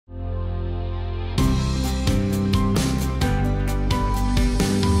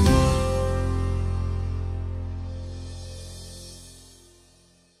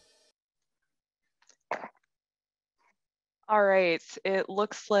All right, it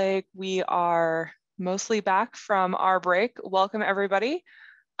looks like we are mostly back from our break. Welcome everybody.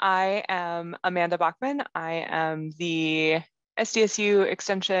 I am Amanda Bachman. I am the SDSU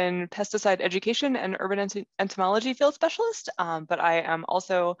Extension Pesticide Education and Urban Entomology Field Specialist, but I am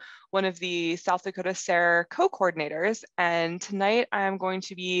also one of the South Dakota SARE co-coordinators. And tonight I am going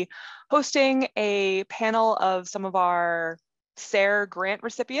to be hosting a panel of some of our SARE grant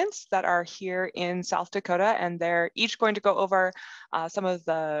recipients that are here in South Dakota, and they're each going to go over some of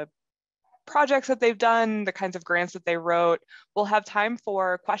the projects that they've done, the kinds of grants that they wrote. We'll have time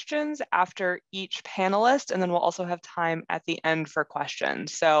for questions after each panelist, and then we'll also have time at the end for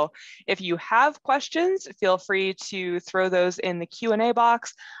questions. So if you have questions, feel free to throw those in the Q&A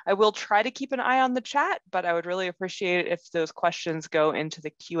box. I will try to keep an eye on the chat, but I would really appreciate it if those questions go into the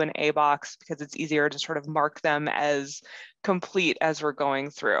Q&A box because it's easier to sort of mark them as complete as we're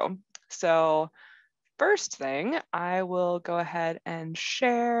going through. So first thing, I will go ahead and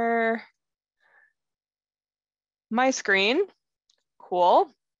share my screen.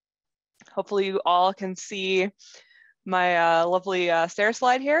 Cool. Hopefully you all can see my lovely SARE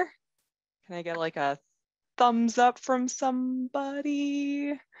slide here. Can I get like a thumbs up from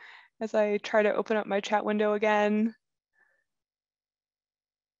somebody as I try to open up my chat window again?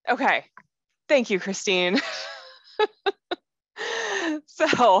 Okay, thank you, Christine.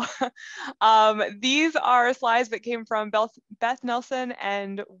 So these are slides that came from Beth Nelson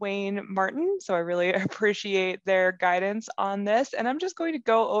and Wayne Martin. So I really appreciate their guidance on this. And I'm just going to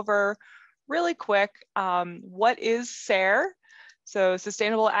go over really quick, what is SARE? So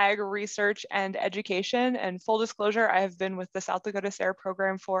Sustainable Ag Research and Education. And full disclosure, I have been with the South Dakota SARE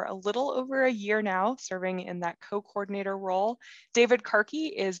program for a little over a year now, serving in that co-coordinator role. David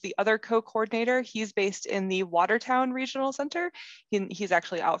Karki is the other co-coordinator. He's based in the Watertown Regional Center. He's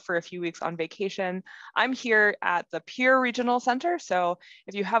actually out for a few weeks on vacation. I'm here at the Pierre Regional Center. So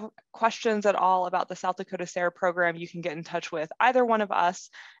if you have questions at all about the South Dakota SARE program, you can get in touch with either one of us,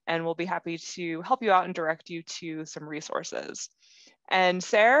 and we'll be happy to help you out and direct you to some resources. And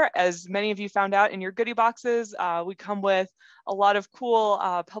SARE, as many of you found out in your goodie boxes, we come with a lot of cool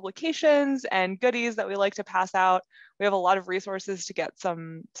publications and goodies that we like to pass out. We have a lot of resources to get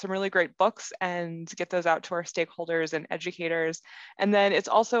some really great books and to get those out to our stakeholders and educators. And then it's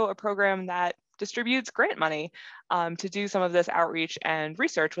also a program that distributes grant money to do some of this outreach and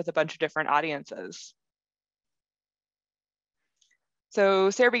research with a bunch of different audiences.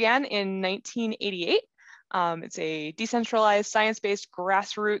 So SARE began in 1988. It's a decentralized, science-based,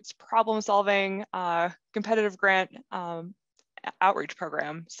 grassroots, problem-solving, competitive grant outreach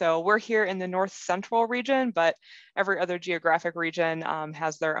program. So we're here in the North Central region, but every other geographic region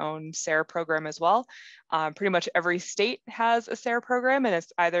has their own SARE program as well. Pretty much every state has a SARE program, and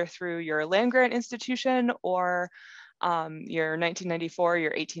it's either through your land grant institution or your 1994,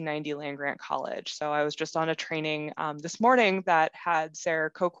 your 1890 land grant college. So I was just on a training this morning that had SARE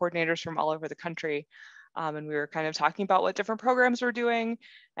co-coordinators from all over the country. And we were kind of talking about what different programs we're doing.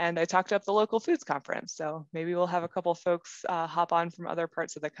 And I talked up the local foods conference. So maybe we'll have a couple folks hop on from other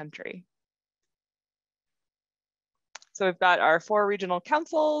parts of the country. So we've got our 4 regional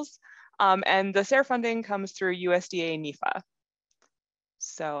councils, and the SARE funding comes through USDA NEFA.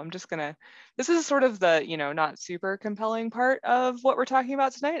 So I'm just gonna, this is sort of the, not super compelling part of what we're talking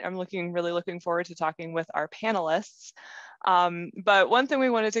about tonight. I'm really looking forward to talking with our panelists. But one thing we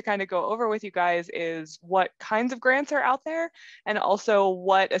wanted to kind of go over with you guys is what kinds of grants are out there and also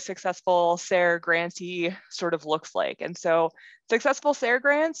what a successful SARE grantee sort of looks like. And so successful SARE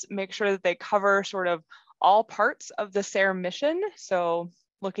grants make sure that they cover sort of all parts of the SARE mission. So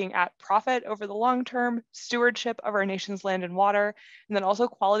looking at profit over the long term, stewardship of our nation's land and water, and then also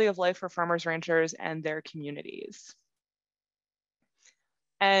quality of life for farmers, ranchers, and their communities.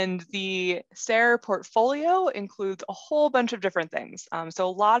 And the SARE portfolio includes a whole bunch of different things. So a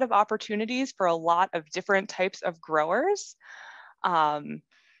lot of opportunities for a lot of different types of growers.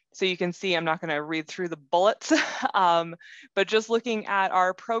 So you can see, I'm not gonna read through the bullets, but just looking at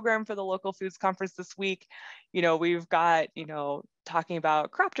our program for the local foods conference this week, we've got, talking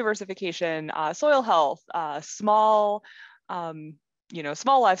about crop diversification, soil health, small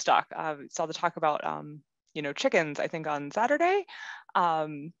livestock. Saw the talk about, chickens, I think on Saturday.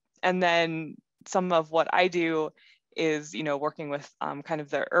 And then some of what I do is, working with kind of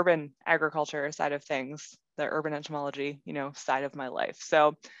the urban agriculture side of things, the urban entomology, side of my life.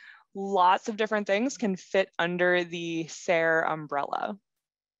 So lots of different things can fit under the SARE umbrella.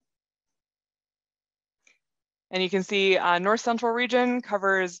 And you can see North Central region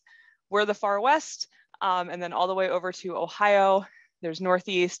covers, we're the far west, and then all the way over to Ohio. There's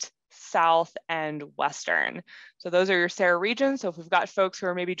Northeast, South, and Western. So those are your SARE regions. So if we've got folks who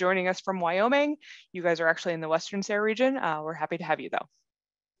are maybe joining us from Wyoming, you guys are actually in the Western SARE region. We're happy to have you though.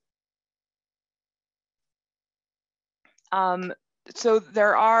 So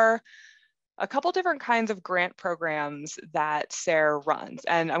there are a couple different kinds of grant programs that SARE runs.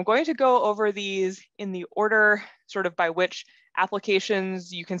 And I'm going to go over these in the order sort of by which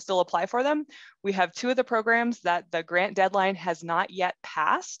applications you can still apply for them. We have two of the programs that the grant deadline has not yet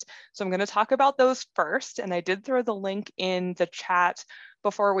passed. So I'm going to talk about those first. And I did throw the link in the chat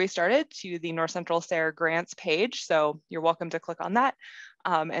before we started to the North Central SARE grants page. So you're welcome to click on that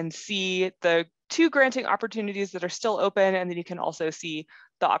and see the two granting opportunities that are still open. And then you can also see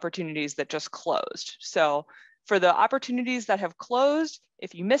the opportunities that just closed. So for the opportunities that have closed,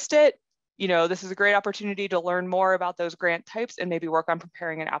 if you missed it, you know, this is a great opportunity to learn more about those grant types and maybe work on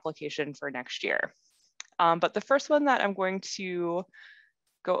preparing an application for next year. But the first one that I'm going to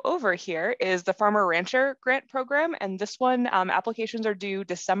go over here is the Farmer Rancher Grant Program. And this one, applications are due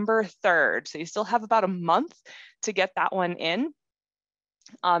December 3rd. So you still have about a month to get that one in.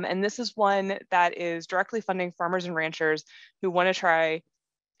 And this is one that is directly funding farmers and ranchers who want to try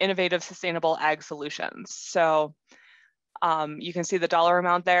innovative, sustainable ag solutions. So you can see the dollar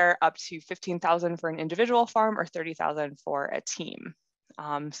amount there, up to $15,000 for an individual farm or $30,000 for a team.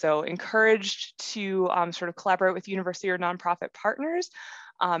 So encouraged to sort of collaborate with university or nonprofit partners.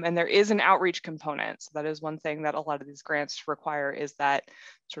 And there is an outreach component. So that is one thing that a lot of these grants require, is that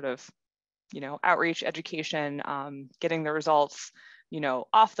sort of, you know, outreach, education, getting the results, you know,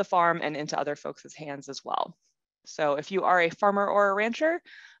 off the farm and into other folks' hands as well. So if you are a farmer or a rancher,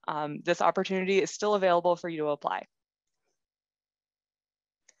 this opportunity is still available for you to apply.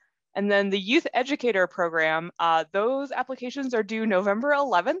 And then the Youth Educator Program, those applications are due November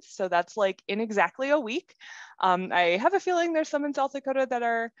 11th. So that's like in exactly a week. I have a feeling there's some in South Dakota that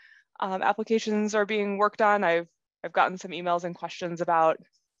are applications are being worked on. I've gotten some emails and questions about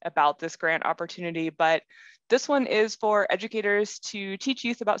this grant opportunity, but this one is for educators to teach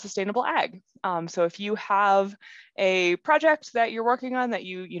youth about sustainable ag. So if you have a project that you're working on that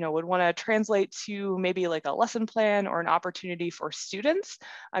you would want to translate to maybe like a lesson plan or an opportunity for students,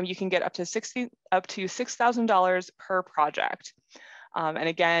 you can get up to $6,000 per project. And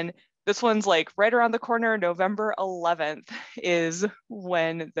again, this one's like right around the corner. November 11th is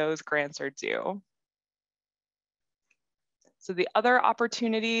when those grants are due. So the other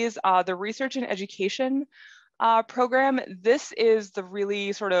opportunities, the research and education program, this is the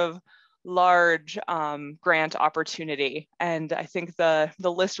really sort of large grant opportunity. And I think the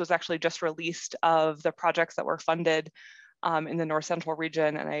list was actually just released of the projects that were funded in the North Central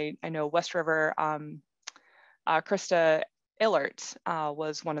region. And I know West River, Krista Ehlert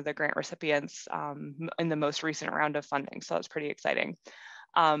was one of the grant recipients in the most recent round of funding. So that's pretty exciting.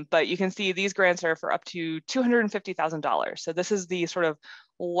 But you can see these grants are for up to $250,000. So this is the sort of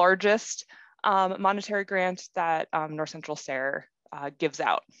largest monetary grant that North Central SARE gives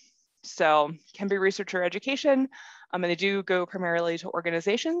out. So can be research or education, and they do go primarily to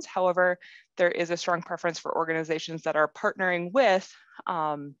organizations. However, there is a strong preference for organizations that are partnering with,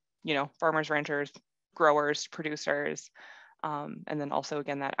 you know, farmers, ranchers, growers, producers, and then also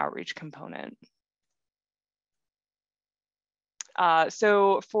again that outreach component.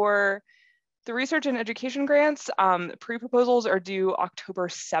 So for the research and education grants, pre-proposals are due October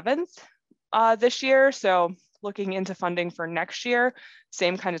 7th this year. So looking into funding for next year,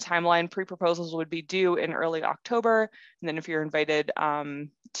 same kind of timeline. Pre-proposals would be due in early October. And then if you're invited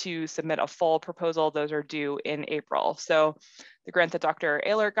to submit a full proposal, those are due in April. So the grant that Dr.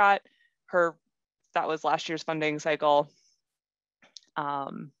 Ehlert got, that was last year's funding cycle.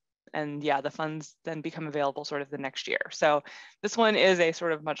 And yeah, the funds then become available sort of the next year. So this one is a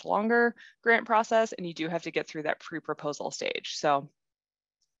sort of much longer grant process, and you do have to get through that pre-proposal stage. So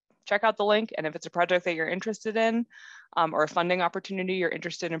check out the link, and if it's a project that you're interested in or a funding opportunity you're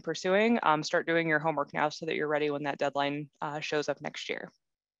interested in pursuing, start doing your homework now so that you're ready when that deadline shows up next year.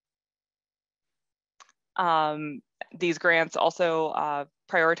 These grants also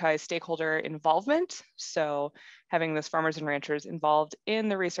prioritize stakeholder involvement. So having those farmers and ranchers involved in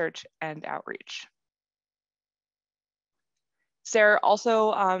the research and outreach. SARE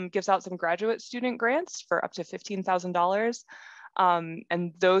also gives out some graduate student grants for up to $15,000.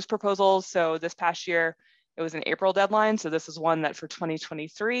 And those proposals, so this past year, it was an April deadline. So this is one that for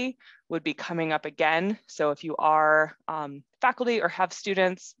 2023 would be coming up again. So if you are faculty or have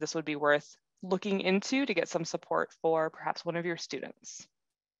students, this would be worth looking into to get some support for perhaps one of your students.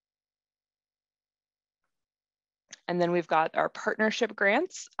 And then we've got our partnership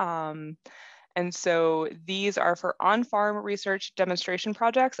grants. And so these are for on-farm research demonstration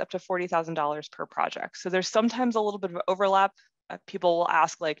projects up to $40,000 per project. So there's sometimes a little bit of overlap. People will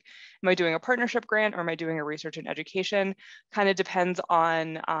ask, like, am I doing a partnership grant or am I doing a research and education? Kind of depends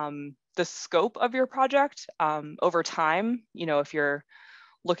on the scope of your project over time. You know, if you're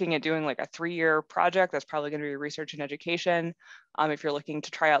looking at doing like a 3-year project, that's probably going to be research and education. If you're looking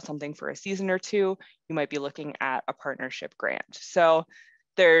to try out something for a season or two, you might be looking at a partnership grant. So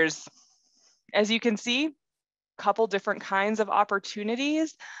there's, as you can see, a couple different kinds of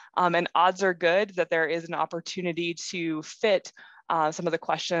opportunities, and odds are good that there is an opportunity to fit some of the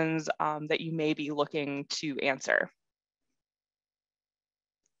questions that you may be looking to answer.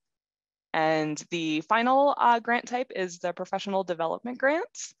 And the final grant type is the professional development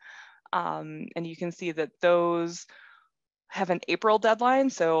grants. And you can see that those have an April deadline.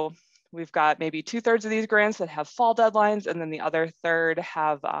 So we've got maybe 2/3 of these grants that have fall deadlines, and then the other third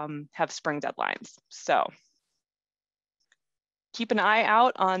have spring deadlines. So keep an eye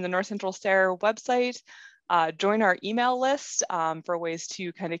out on the North Central SARE website. Join our email list for ways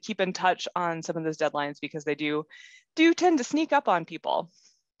to kind of keep in touch on some of those deadlines, because they do tend to sneak up on people.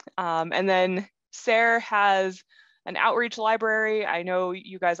 And then SARE has an outreach library. I know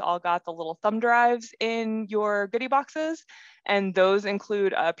you guys all got the little thumb drives in your goodie boxes, and those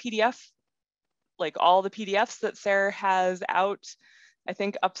include a PDF, like all the PDFs that SARE has out, I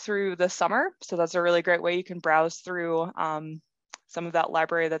think up through the summer. So that's a really great way you can browse through some of that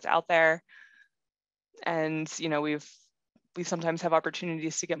library that's out there. And you know, we sometimes have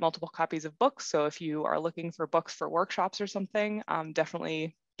opportunities to get multiple copies of books. So if you are looking for books for workshops or something,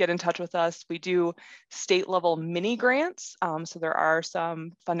 definitely get in touch with us. We do state level mini grants. So there are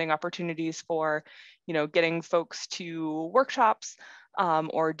some funding opportunities for, you know, getting folks to workshops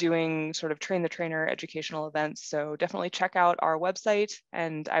or doing sort of train the trainer educational events. So definitely check out our website,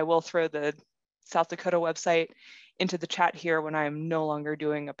 and I will throw the South Dakota website into the chat here when I'm no longer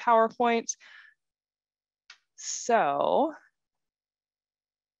doing a PowerPoint. So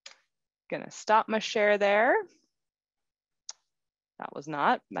gonna stop my share there. That was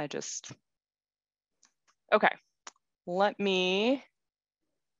not, okay. Let me,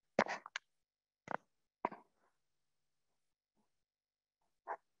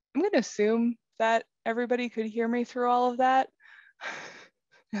 I'm gonna assume that everybody could hear me through all of that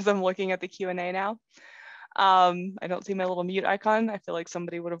as I'm looking at the Q&A now. I don't see my little mute icon. I feel like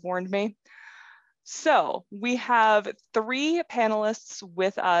somebody would have warned me. So we have 3 panelists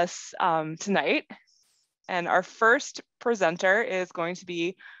with us tonight. And our first presenter is going to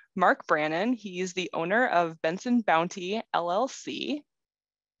be Mark Brannon. He's the owner of Benson Bounty, LLC.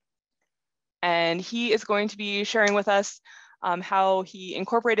 And he is going to be sharing with us how he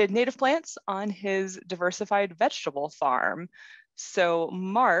incorporated native plants on his diversified vegetable farm. So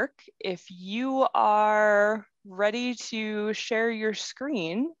Mark, if you are ready to share your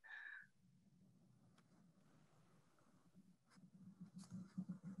screen.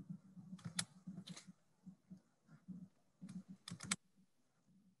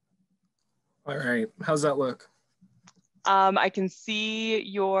 All right, how's that look? I can see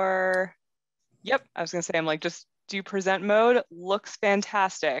your, yep, I was gonna say, I'm like, just do present mode, looks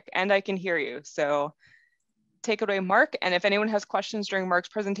fantastic, and I can hear you. So take it away, Mark. And if anyone has questions during Mark's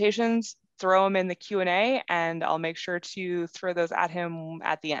presentations, throw them in the Q&A and I'll make sure to throw those at him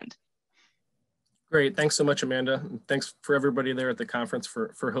at the end. Great, thanks so much, Amanda. Thanks for everybody there at the conference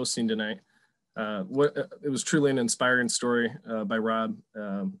for hosting tonight. It was truly an inspiring story by Rob.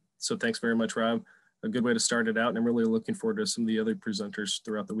 So thanks very much, Rob. A good way to start it out, and I'm really looking forward to some of the other presenters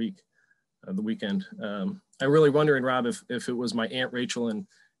throughout the weekend. I'm really wondering, Rob, if it was my Aunt Rachel and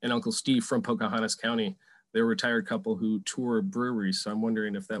Uncle Steve from Pocahontas County. They're a retired couple who tour breweries, so I'm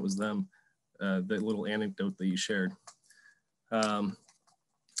wondering if that was them, the little anecdote that you shared.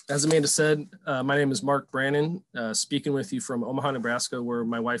 As Amanda said, my name is Mark Brannon, speaking with you from Omaha, Nebraska, where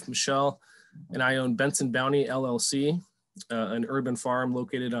my wife, Michelle, and I own Benson Bounty, LLC, an urban farm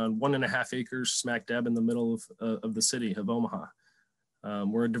located on 1.5 acres smack dab in the middle of the city of Omaha.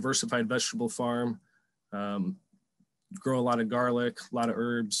 We're a diversified vegetable farm, grow a lot of garlic, a lot of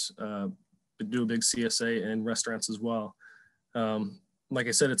herbs, do a big CSA and restaurants as well. Like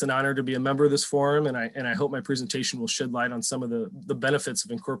I said, it's an honor to be a member of this forum, and I hope my presentation will shed light on some of the benefits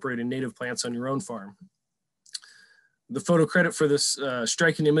of incorporating native plants on your own farm. The photo credit for this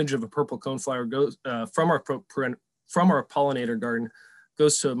striking image of a purple coneflower goes from our pollinator garden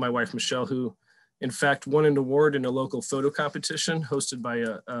goes to my wife, Michelle, who in fact won an award in a local photo competition hosted by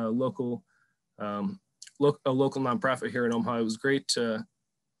a local nonprofit here in Omaha. It was great.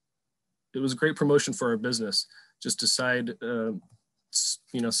 It was a great promotion for our business. Just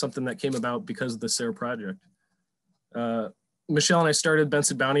something that came about because of the SARE project. Michelle and I started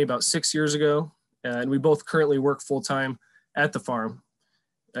Benson Bounty about 6 years ago, and we both currently work full-time at the farm.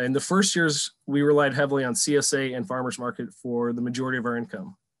 In the first years, we relied heavily on CSA and farmers market for the majority of our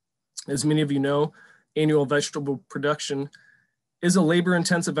income. As many of you know, annual vegetable production is a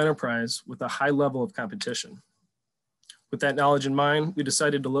labor-intensive enterprise with a high level of competition. With that knowledge in mind, we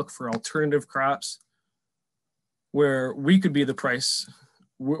decided to look for alternative crops where we could be the price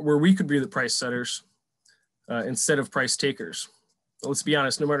setters instead of price takers. But let's be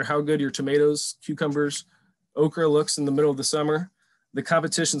honest, no matter how good your tomatoes, cucumbers, okra looks in the middle of the summer, the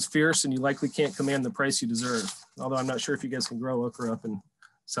competition's fierce and you likely can't command the price you deserve. Although I'm not sure if you guys can grow okra up in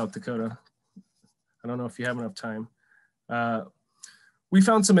South Dakota. I don't know if you have enough time. We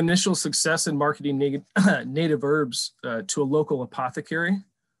found some initial success in marketing native herbs to a local apothecary,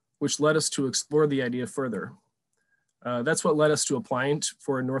 which led us to explore the idea further. That's what led us to applying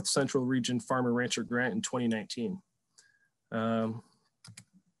for a North Central Region Farmer Rancher grant in 2019.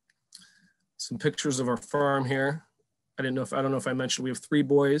 Some pictures of our farm here. I don't know if I mentioned, we have 3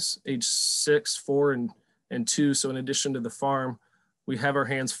 boys, age 6, 4, and 2. So in addition to the farm, we have our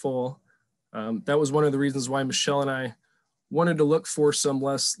hands full. That was one of the reasons why Michelle and I wanted to look for some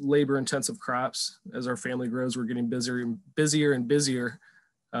less labor intensive crops. As our family grows, we're getting busier and busier.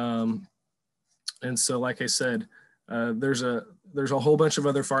 And so, like I said, there's a whole bunch of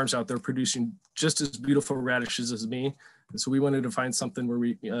other farms out there producing just as beautiful radishes as me. And so we wanted to find something where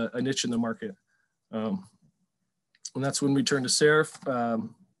we, a niche in the market. And that's when we turned to SARE.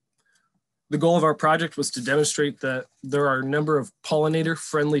 The goal of our project was to demonstrate that there are a number of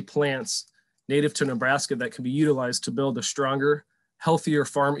pollinator-friendly plants native to Nebraska that can be utilized to build a stronger, healthier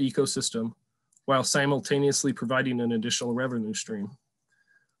farm ecosystem while simultaneously providing an additional revenue stream.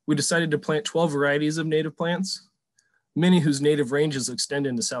 We decided to plant 12 varieties of native plants, many whose native ranges extend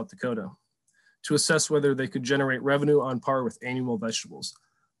into South Dakota, to assess whether they could generate revenue on par with annual vegetables.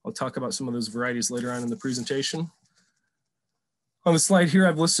 I'll talk about some of those varieties later on in the presentation. On the slide here,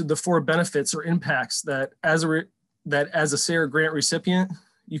 I've listed the 4 benefits or impacts that as a SARE grant recipient,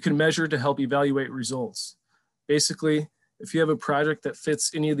 you can measure to help evaluate results. Basically, if you have a project that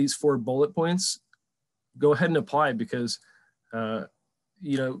fits any of these 4 bullet points, go ahead and apply because,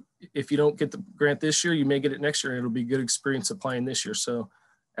 if you don't get the grant this year, you may get it next year and it'll be a good experience applying this year. So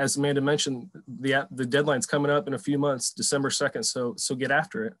as Amanda mentioned, the deadline's coming up in a few months, December 2nd, so get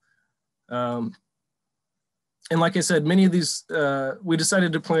after it. And like I said, many of these, we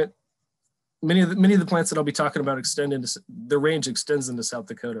decided to plant, many of the plants that I'll be talking about extend into, the range extends into South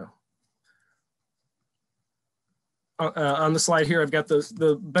Dakota. On the slide here, I've got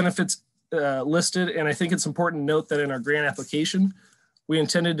the benefits listed, and I think it's important to note that in our grant application, we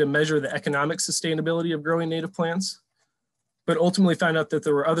intended to measure the economic sustainability of growing native plants, but ultimately found out that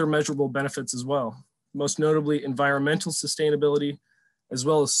there were other measurable benefits as well, most notably environmental sustainability, as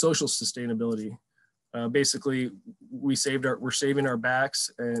well as social sustainability. Basically, we're saving our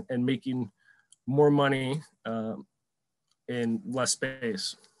backs and making more money in less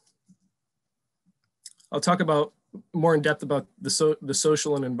space. I'll talk about more in depth about the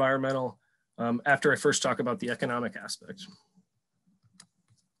social and environmental after I first talk about the economic aspect.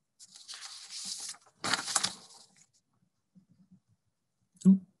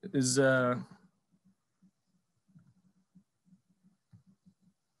 What's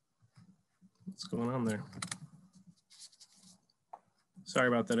going on there? Sorry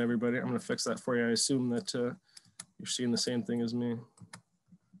about that, everybody. I'm going to fix that for you. I assume that you're seeing the same thing as me.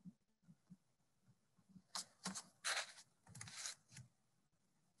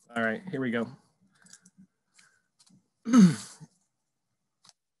 All right, here we go.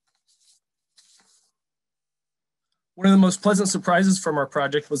 One of the most pleasant surprises from our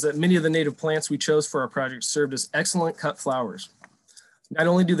project was that many of the native plants we chose for our project served as excellent cut flowers. Not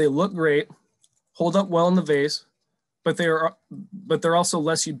only do they look great, hold up well in the vase, but they're also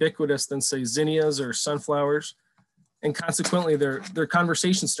less ubiquitous than, say, zinnias or sunflowers, and consequently, they're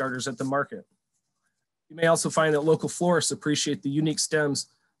conversation starters at the market. You may also find that local florists appreciate the unique stems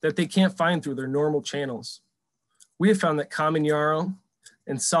that they can't find through their normal channels. We have found that common yarrow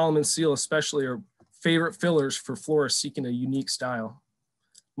and Solomon seal especially are favorite fillers for florists seeking a unique style.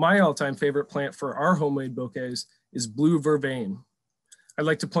 My all-time favorite plant for our homemade bouquets is blue vervain. I'd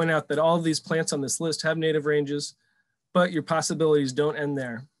like to point out that all of these plants on this list have native ranges, but your possibilities don't end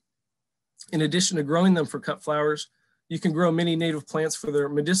there. In addition to growing them for cut flowers, you can grow many native plants for their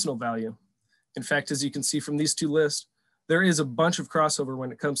medicinal value. In fact, as you can see from these 2 lists, there is a bunch of crossover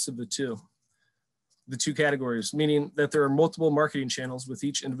when it comes to the two categories, meaning that there are multiple marketing channels with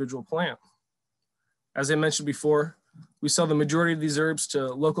each individual plant. As I mentioned before, We sell the majority of these herbs to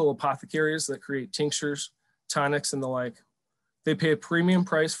local apothecaries that create tinctures, tonics, and the like. They pay a premium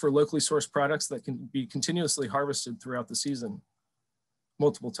price for locally sourced products that can be continuously harvested throughout the season,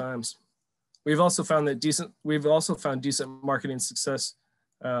 multiple times. We've also found decent marketing success,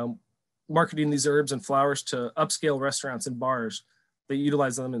 marketing these herbs and flowers to upscale restaurants and bars that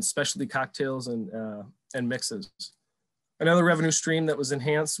utilize them in specialty cocktails and mixes. Another revenue stream that was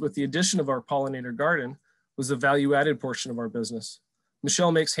enhanced with the addition of our pollinator garden was the value-added portion of our business.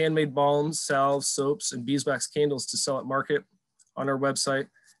 Michelle makes handmade balms, salves, soaps, and beeswax candles to sell at market, on our website,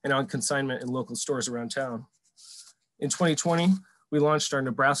 and on consignment in local stores around town. In 2020, we launched our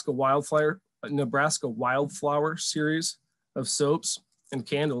Nebraska Wildflower series of soaps and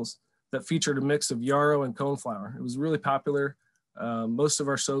candles that featured a mix of yarrow and coneflower. It was really popular. Most of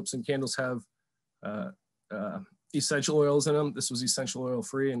our soaps and candles have essential oils in them. This was essential oil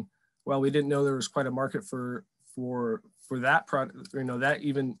free, and while we didn't know there was quite a market for that product, that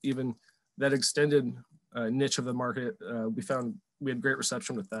even that extended niche of the market, we found we had great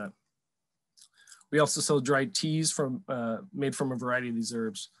reception with that. We also sell dried teas made from a variety of these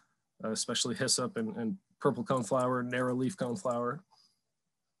herbs, especially hyssop and purple coneflower, narrow leaf coneflower.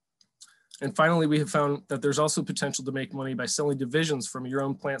 And finally, we have found that there's also potential to make money by selling divisions from your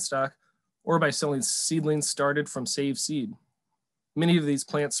own plant stock or by selling seedlings started from saved seed. Many of these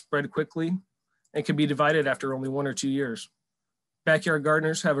plants spread quickly and can be divided after only 1 or 2 years. Backyard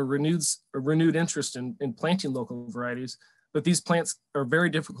gardeners have a renewed interest in planting local varieties, but these plants are very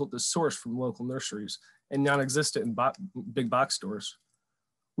difficult to source from local nurseries and non-existent in big box stores.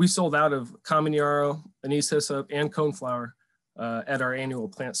 We sold out of common yarrow, anise hyssop, and coneflower at our annual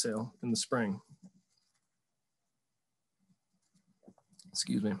plant sale in the spring.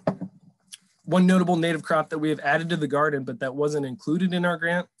 Excuse me. One notable native crop that we have added to the garden, but that wasn't included in our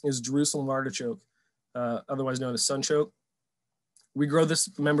grant, is Jerusalem artichoke, otherwise known as sunchoke. We grow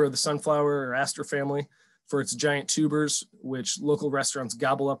this member of the sunflower or aster family for its giant tubers, which local restaurants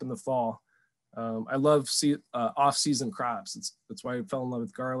gobble up in the fall. I love off-season crops. That's why I fell in love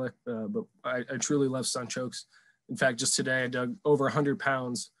with garlic, but I truly love sunchokes. In fact, just today I dug over 100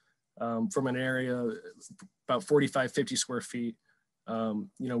 pounds from an area about 45, 50 square feet.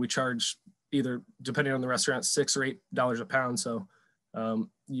 We charge either, depending on the restaurant, $6 or $8 a pound. So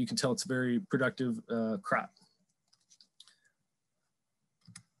you can tell it's a very productive crop.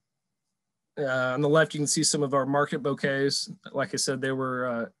 On the left, you can see some of our market bouquets. Like I said,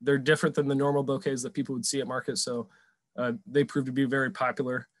 they're different than the normal bouquets that people would see at market. So they proved to be very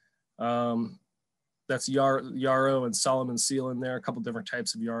popular. That's yarrow and Solomon seal in there, a couple different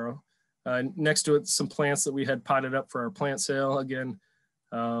types of yarrow. Next to it, some plants that we had potted up for our plant sale. Again,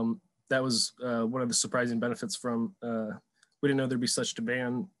 that was one of the surprising benefits from, we didn't know there'd be such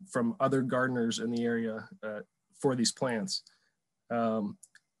demand from other gardeners in the area for these plants.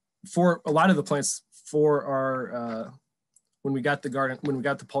 For a lot of the plants for our, when we got the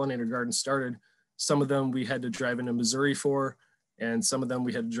pollinator garden started, some of them we had to drive into Missouri for, and some of them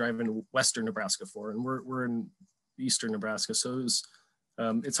we had to drive into Western Nebraska for, and we're in Eastern Nebraska. So it was,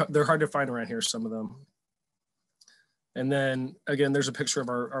 they're hard to find around here, some of them. And then again, there's a picture of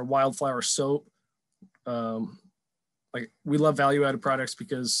our wildflower soap. Like, we love value-added products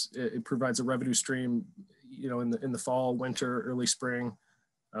because it provides a revenue stream, in the fall, winter, early spring.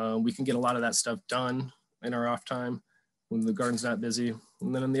 We can get a lot of that stuff done in our off time when the garden's not busy.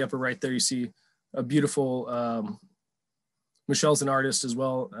 And then in the upper right there, you see a beautiful, Michelle's an artist as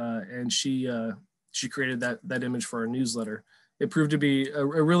well, and she created that image for our newsletter. It proved to be a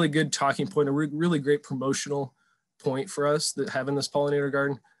really good talking point, a really great promotional point for us, that having this pollinator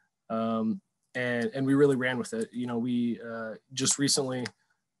garden, and we really ran with it. We just recently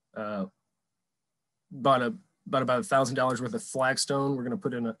bought about $1,000 worth of flagstone. We're going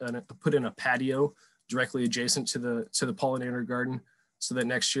to put in a patio directly adjacent to the pollinator garden, so that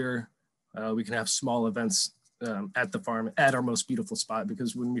next year we can have small events at the farm at our most beautiful spot.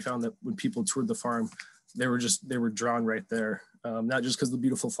 Because when we found that when people toured the farm, they were drawn right there, not just because of the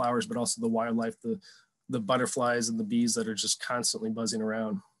beautiful flowers, but also the wildlife, the butterflies and the bees that are just constantly buzzing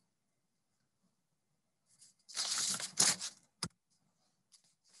around.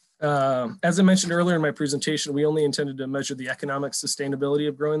 As I mentioned earlier in my presentation, we only intended to measure the economic sustainability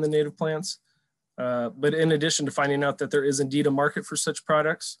of growing the native plants. But in addition to finding out that there is indeed a market for such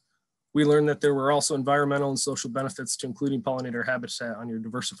products, we learned that there were also environmental and social benefits to including pollinator habitat on your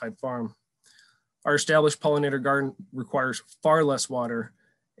diversified farm. Our established pollinator garden requires far less water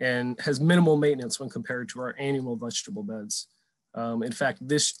and has minimal maintenance when compared to our annual vegetable beds. In fact,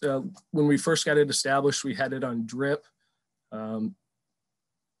 when we first got it established, we had it on drip.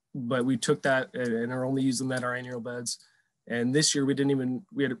 but we took that and are only using that in our annual beds. And this year we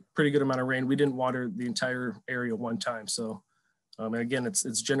had a pretty good amount of rain. We didn't water the entire area one time. So, and again,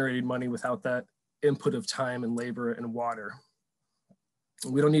 it's generated money without that input of time and labor and water.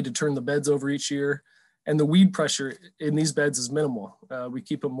 We don't need to turn the beds over each year. And the weed pressure in these beds is minimal. We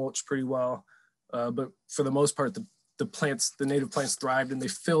keep them mulched pretty well, but for the most part, the native plants thrived and they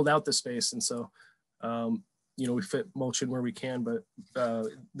filled out the space. And so, we fit mulch in where we can, but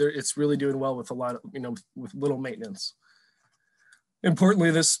it's really doing well with a lot of, with little maintenance. Importantly,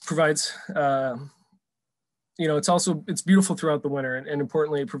 this provides, it's beautiful throughout the winter, and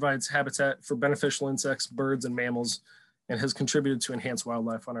importantly, it provides habitat for beneficial insects, birds, and mammals, and has contributed to enhanced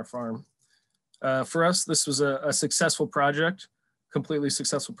wildlife on our farm. For us, this was a successful project, completely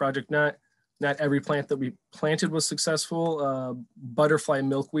successful project. Not every plant that we planted was successful. Butterfly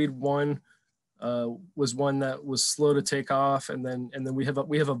milkweed was one that was slow to take off, and then we have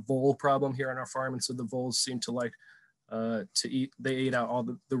a vole problem here on our farm, and so the voles seem to like to eat. They ate out all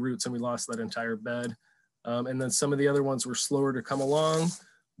the roots, and we lost that entire bed. And then some of the other ones were slower to come along,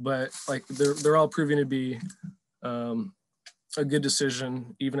 but like they're all proving to be a good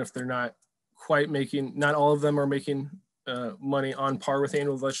decision, even if they're not quite making. Not all of them are making money on par with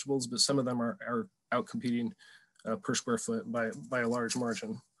annual vegetables, but some of them are out competing per square foot by a large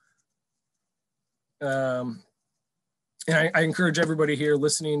margin. And I encourage everybody here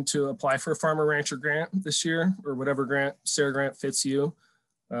listening to apply for a Farmer Rancher grant this year, or whatever SARE grant fits you.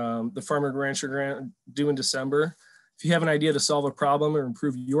 The Farmer Rancher grant due in December. If you have an idea to solve a problem or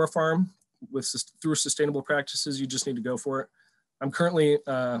improve your farm through sustainable practices, you just need to go for it. I'm currently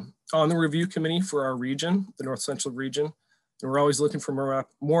on the review committee for our region, the North Central region, and we're always looking for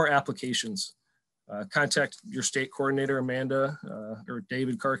more applications. Contact your state coordinator, Amanda, or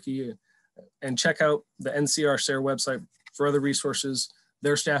David Karki, and check out the NCR SARE website for other resources.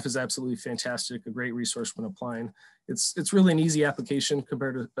 Their staff is absolutely fantastic, a great resource when applying. It's really an easy application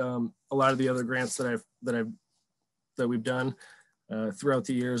compared to a lot of the other grants that we've done throughout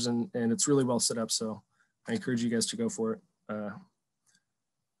the years, and it's really well set up. So I encourage you guys to go for it.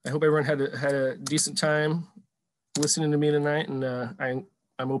 I hope everyone had a decent time listening to me tonight, and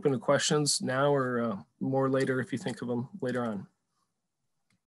I'm open to questions now or more later if you think of them later on.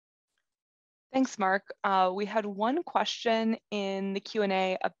 Thanks, Mark. We had one question in the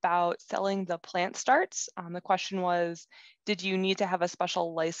Q&A about selling the plant starts. The question was, did you need to have a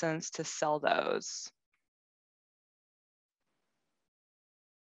special license to sell those?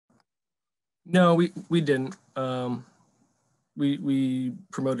 No, we didn't. We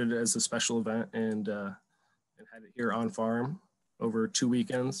promoted it as a special event and had it here on farm over 2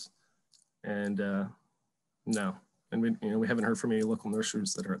 weekends, and no. And we haven't heard from any local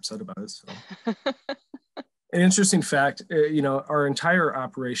nurseries that are upset about it. So. An interesting fact, our entire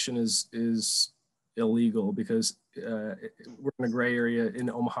operation is illegal because we're in a gray area in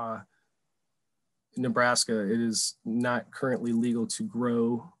Omaha, Nebraska. It is not currently legal to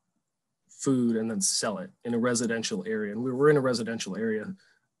grow food and then sell it in a residential area. And we're in a residential area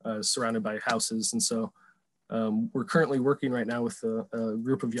surrounded by houses. And so we're currently working right now with a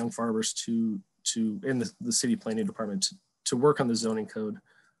group of young farmers in the city planning department to work on the zoning code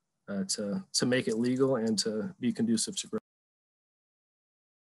to make it legal and to be conducive to growth.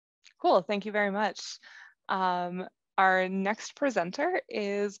 Cool, thank you very much. Our next presenter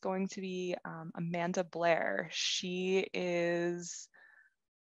is going to be Amanda Blair. She is,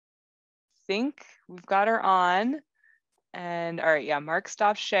 I think we've got her on. And all right, yeah, Mark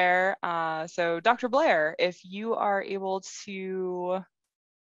stopped share. So Dr. Blair, if you are able to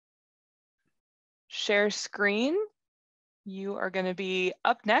share screen, you are going to be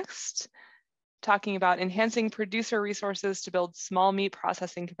up next talking about enhancing producer resources to build small meat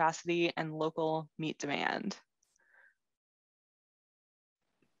processing capacity and local meat demand.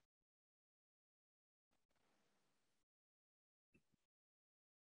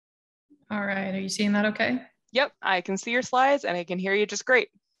 All right, are you seeing that okay? Yep, I can see your slides and I can hear you just great.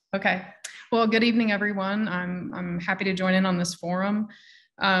 Okay, well, good evening, everyone. I'm happy to join in on this forum.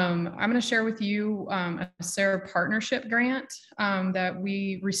 I'm going to share with you a SARE partnership grant that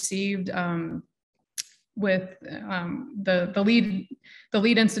we received with the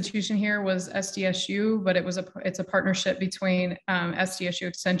lead institution here was SDSU, but it's a partnership between SDSU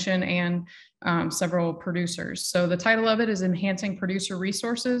Extension and several producers. So the title of it is Enhancing Producer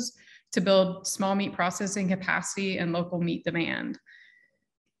Resources to Build Small Meat Processing Capacity and Local Meat Demand.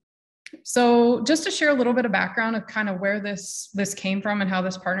 So just to share a little bit of background of kind of where this came from and how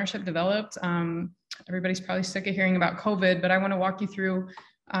this partnership developed. Everybody's probably sick of hearing about COVID, but I want to walk you through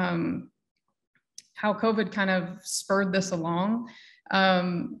how COVID kind of spurred this along.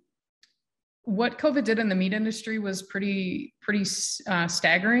 What COVID did in the meat industry was pretty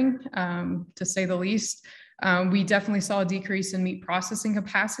staggering, to say the least. We definitely saw a decrease in meat processing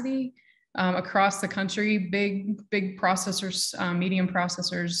capacity across the country, big processors, medium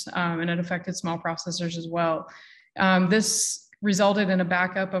processors, and it affected small processors as well. This resulted in a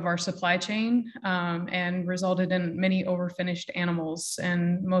backup of our supply chain and resulted in many overfinished animals.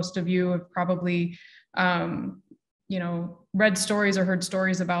 And most of you have probably read stories or heard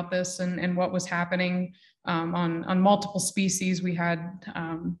stories about this and what was happening on multiple species. We had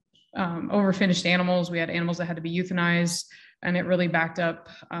overfinished animals. We had animals that had to be euthanized, and it really backed up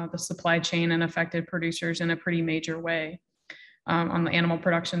the supply chain and affected producers in a pretty major way on the animal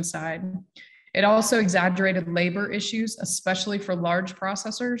production side. It also exaggerated labor issues, especially for large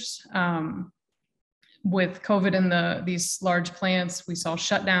processors. With COVID in these large plants, we saw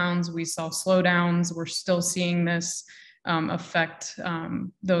shutdowns, we saw slowdowns. We're still seeing this affect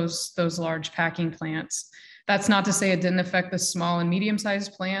those large packing plants. That's not to say it didn't affect the small and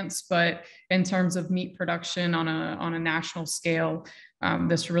medium-sized plants, but in terms of meat production on a national scale,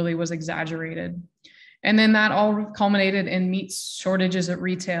 this really was exaggerated. And then that all culminated in meat shortages at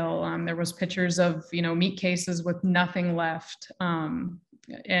retail. There was pictures of meat cases with nothing left.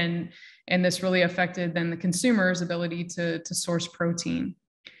 And this really affected then the consumer's ability to source protein.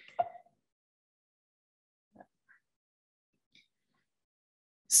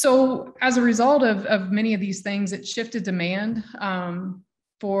 So as a result of many of these things, it shifted demand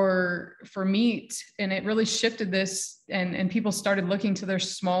for meat, and it really shifted this, and people started looking to their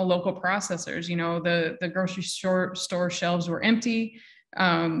small local processors. The grocery store shelves were empty.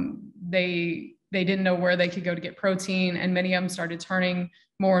 They didn't know where they could go to get protein, and many of them started turning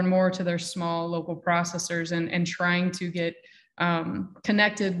more and more to their small local processors and trying to get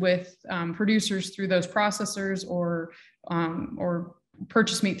connected with producers through those processors or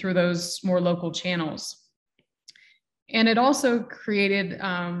purchase meat through those more local channels. And it also created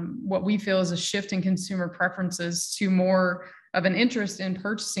what we feel is a shift in consumer preferences to more of an interest in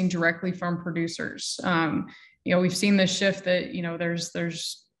purchasing directly from producers. We've seen this shift that,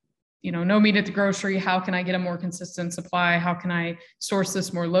 there's no meat at the grocery. How can I get a more consistent supply? How can I source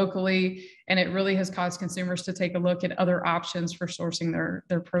this more locally? And it really has caused consumers to take a look at other options for sourcing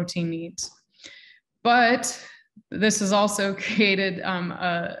their protein needs. But this has also created,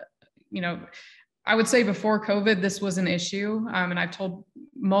 I would say before COVID, this was an issue. And I've told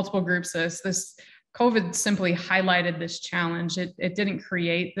multiple groups this COVID simply highlighted this challenge. It didn't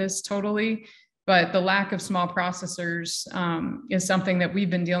create this totally, but the lack of small processors is something that we've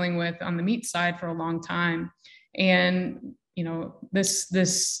been dealing with on the meat side for a long time. And,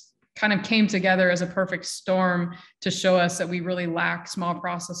 this kind of came together as a perfect storm to show us that we really lack small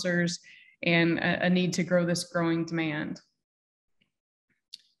processors and a need to grow this growing demand.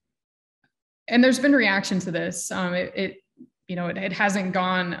 And there's been reaction to this. It hasn't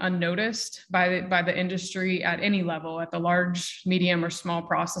gone unnoticed by the industry at any level, at the large, medium, or small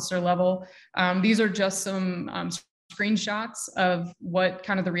processor level. These are just some screenshots of what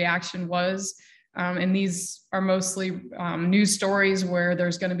kind of the reaction was. And these are mostly news stories where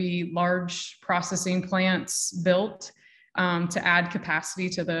there's going to be large processing plants built to add capacity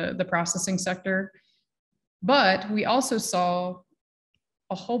to the processing sector. But we also saw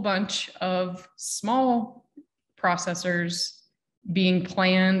a whole bunch of small processors being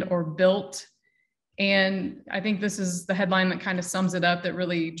planned or built. And I think this is the headline that kind of sums it up, that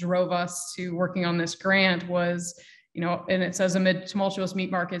really drove us to working on this grant was, and it says, amid tumultuous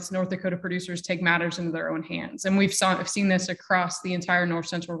meat markets, North Dakota producers take matters into their own hands. And we've seen this across the entire North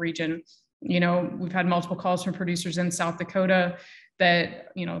Central region. We've had multiple calls from producers in South Dakota that,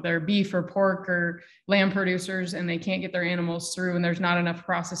 they're beef or pork or lamb producers, and they can't get their animals through, and there's not enough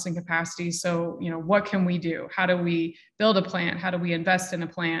processing capacity. So, what can we do? How do we build a plant? How do we invest in a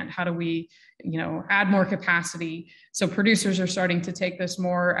plant? How do we, add more capacity? So producers are starting to take this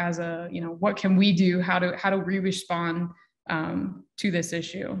more as a, what can we do? How do we respond to this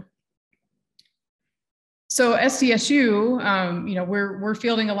issue? So SDSU, we're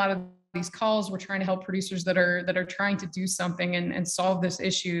fielding a lot of these calls. We're trying to help producers that are trying to do something and solve this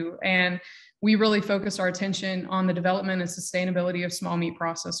issue. And we really focus our attention on the development and sustainability of small meat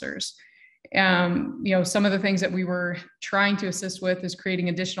processors. Some of the things that we were trying to assist with is creating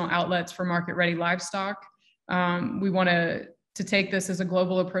additional outlets for market-ready livestock. We want to take this as a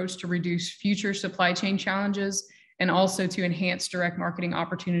global approach to reduce future supply chain challenges and also to enhance direct marketing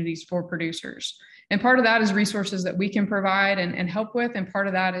opportunities for producers. And part of that is resources that we can provide and help with. And part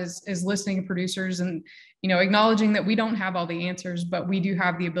of that is listening to producers and, acknowledging that we don't have all the answers, but we do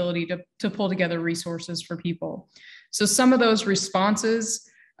have the ability to pull together resources for people. So some of those responses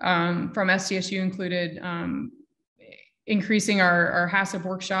from SDSU included increasing our HACCP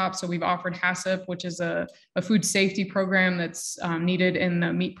workshop. So we've offered HACCP, which is a food safety program that's needed in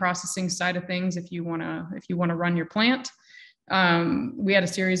the meat processing side of things if you want to run your plant. We had a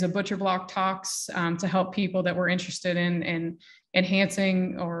series of butcher block talks to help people that were interested in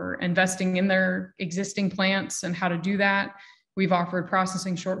enhancing or investing in their existing plants and how to do that. We've offered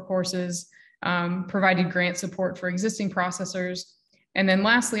processing short courses, provided grant support for existing processors. And then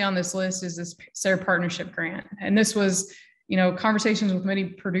lastly on this list is this SARE partnership grant. And this was, conversations with many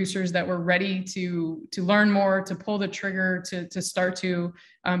producers that were ready to learn more, to pull the trigger, to start to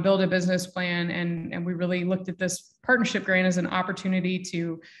build a business plan. And we really looked at this partnership grant as an opportunity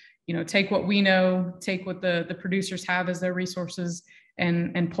to, take what we know, take what the producers have as their resources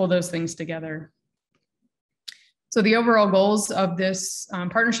and pull those things together. So the overall goals of this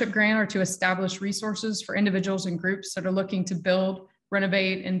partnership grant are to establish resources for individuals and groups that are looking to build,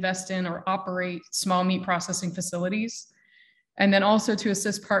 renovate, invest in, or operate small meat processing facilities. And then also to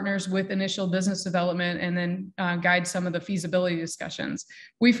assist partners with initial business development and then guide some of the feasibility discussions.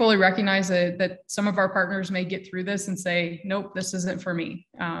 We fully recognize that some of our partners may get through this and say, nope, this isn't for me.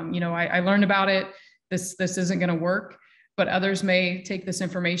 I learned about it. This isn't going to work. But others may take this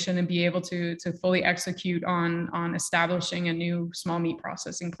information and be able to fully execute on establishing a new small meat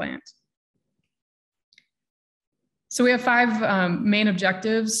processing plant. So we have 5 main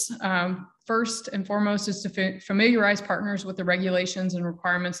objectives. First and foremost is to familiarize partners with the regulations and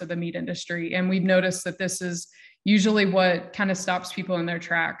requirements of the meat industry. And we've noticed that this is usually what kind of stops people in their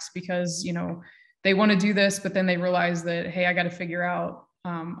tracks because, they want to do this, but then they realize that, hey, I got to figure out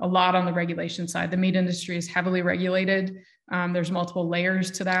a lot on the regulation side. The meat industry is heavily regulated. There's multiple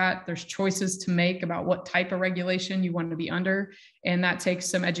layers to that. There's choices to make about what type of regulation you want to be under. And that takes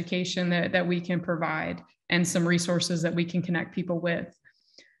some education that we can provide and some resources that we can connect people with.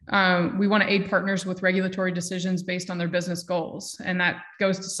 We want to aid partners with regulatory decisions based on their business goals. And that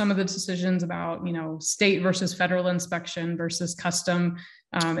goes to some of the decisions about, state versus federal inspection versus custom,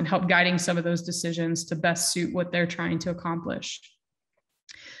 and help guiding some of those decisions to best suit what they're trying to accomplish.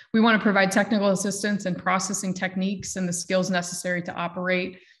 We want to provide technical assistance and processing techniques and the skills necessary to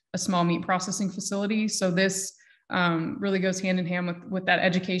operate a small meat processing facility. So this really goes hand in hand with that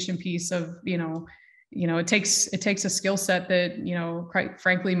education piece of, it takes a skill set that, quite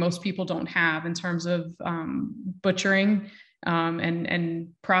frankly, most people don't have in terms of butchering and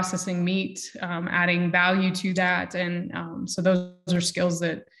processing meat, adding value to that. And so those are skills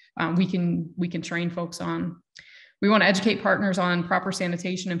that we can train folks on. We want to educate partners on proper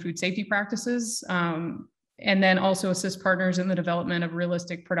sanitation and food safety practices, and then also assist partners in the development of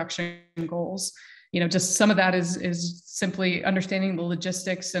realistic production goals. Just some of that is simply understanding the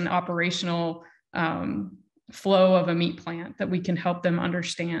logistics and operational flow of a meat plant that we can help them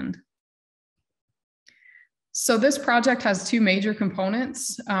understand. So this project has 2 major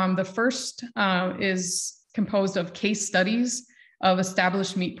components. The first is composed of case studies of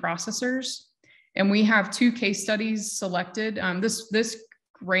established meat processors. And we have 2 case studies selected. This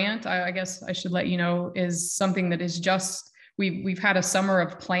grant, I guess I should let you know, is something that is we've had a summer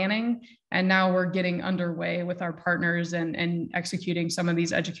of planning, and now we're getting underway with our partners and executing some of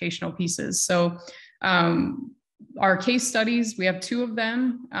these educational pieces. So our case studies, we have 2 of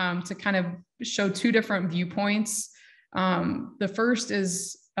them to kind of show 2 different viewpoints. The first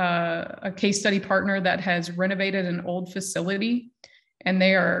is a case study partner that has renovated an old facility, and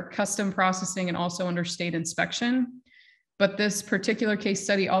they are custom processing and also under state inspection. But this particular case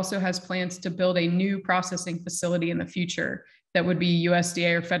study also has plans to build a new processing facility in the future that would be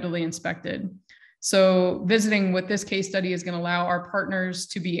USDA or federally inspected. So visiting with this case study is going to allow our partners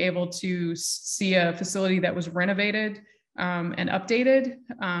to be able to see a facility that was renovated and updated,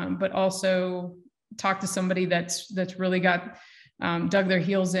 but also talk to somebody that's really got dug their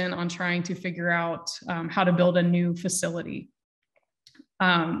heels in on trying to figure out how to build a new facility.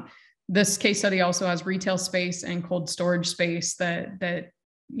 This case study also has retail space and cold storage space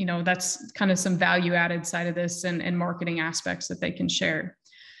that's kind of some value added side of this and marketing aspects that they can share.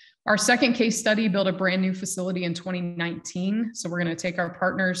 Our second case study built a brand new facility in 2019. So we're going to take our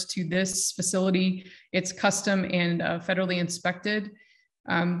partners to this facility. It's custom and federally inspected.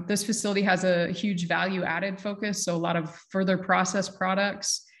 This facility has a huge value added focus, so a lot of further processed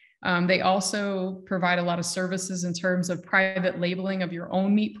products. They also provide a lot of services in terms of private labeling of your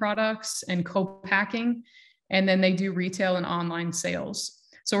own meat products and co-packing. And then they do retail and online sales.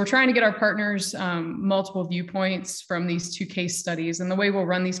 So we're trying to get our partners multiple viewpoints from these 2 case studies. And the way we'll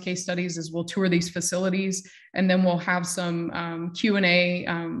run these case studies is we'll tour these facilities, and then we'll have some Q&A,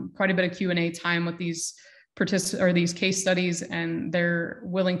 quite a bit of Q&A time with these these case studies, and they're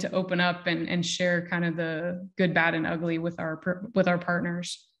willing to open up and share kind of the good, bad, and ugly with our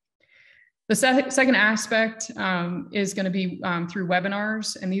partners. The second aspect is going to be through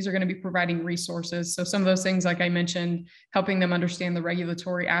webinars, and these are going to be providing resources. So some of those things, like I mentioned, helping them understand the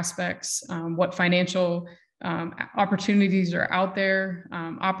regulatory aspects, what financial opportunities are out there,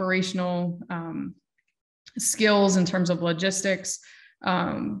 operational skills in terms of logistics,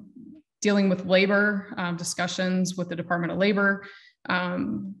 dealing with labor, discussions with the Department of Labor,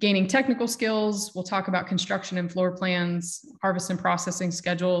 gaining technical skills. We'll talk about construction and floor plans, harvest and processing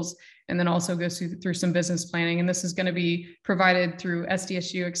schedules, and then also go through some business planning. And this is going to be provided through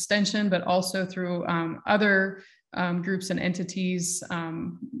SDSU Extension, but also through other groups and entities,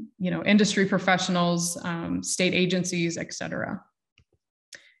 industry professionals, state agencies, et cetera.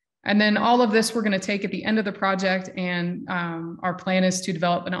 And then all of this we're going to take at the end of the project, and our plan is to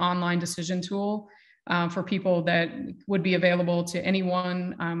develop an online decision tool for people that would be available to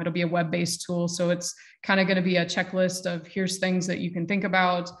anyone. It'll be a web-based tool, so it's kind of going to be a checklist of here's things that you can think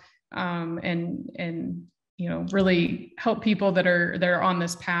about, and really help people that are on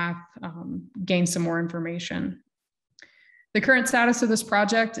this path gain some more information. The current status of this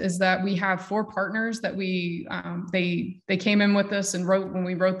project is that we have 4 partners that they came in with us and when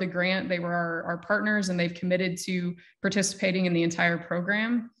we wrote the grant. They were our partners, and they've committed to participating in the entire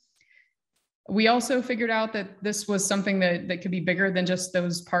program. We also figured out that this was something that could be bigger than just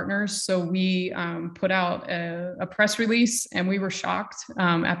those partners. So we put out a press release, and we were shocked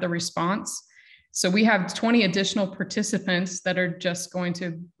at the response. So we have 20 additional participants that are just going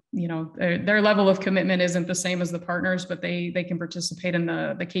to, their level of commitment isn't the same as the partners, but they can participate in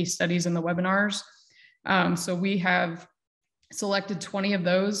the case studies and the webinars. So we have selected 20 of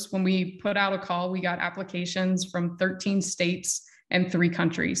those. When we put out a call, we got applications from 13 states and 3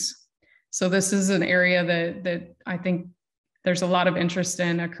 countries. So this is an area that I think there's a lot of interest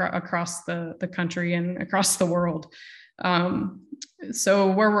in across the country and across the world. So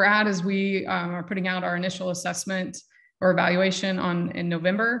where we're at is we are putting out our initial assessment or evaluation in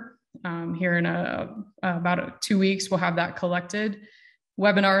November. Here in about 2 weeks, we'll have that collected.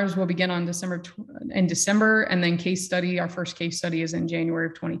 Webinars will begin in December, and then our first case study is in January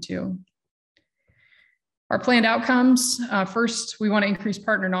of 22. Our planned outcomes, first, we want to increase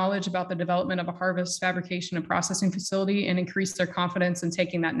partner knowledge about the development of a harvest, fabrication, and processing facility, and increase their confidence in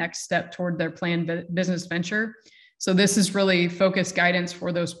taking that next step toward their planned business venture. So this is really focused guidance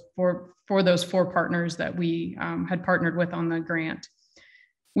for those 4 partners that we had partnered with on the grant.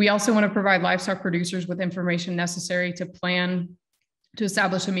 We also want to provide livestock producers with information necessary to plan to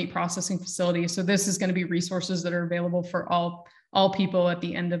establish a meat processing facility. So this is going to be resources that are available for all people at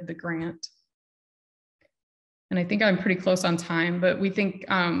the end of the grant. And I think I'm pretty close on time, but we think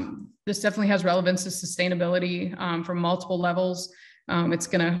this definitely has relevance to sustainability from multiple levels. It's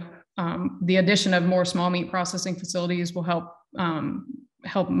going to, the addition of more small meat processing facilities will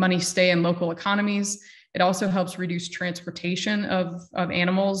help money stay in local economies. It also helps reduce transportation of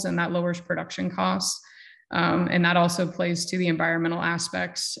animals, and that lowers production costs. And that also plays to the environmental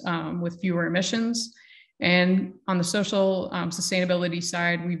aspects with fewer emissions. And on the social sustainability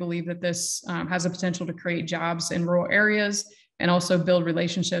side, we believe that this has the potential to create jobs in rural areas and also build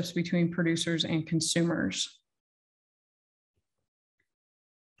relationships between producers and consumers.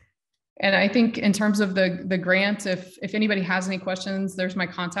 And I think in terms of the grant, if anybody has any questions, there's my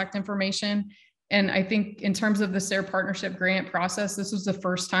contact information. And I think in terms of the SARE partnership grant process, this was the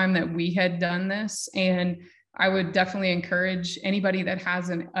first time that we had done this. And I would definitely encourage anybody that has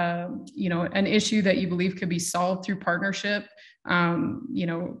an issue that you believe could be solved through partnership,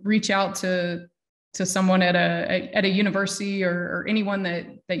 reach out to someone at a university or anyone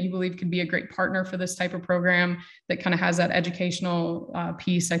that you believe could be a great partner for this type of program that kind of has that educational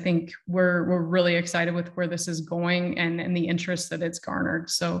piece. I think we're really excited with where this is going and the interest that it's garnered.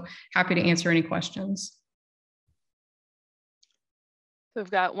 So happy to answer any questions. So we've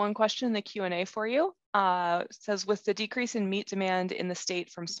got one question in the Q&A for you. It says, with the decrease in meat demand in the state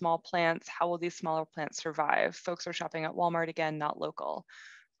from small plants, how will these smaller plants survive? Folks are shopping at Walmart again, not local.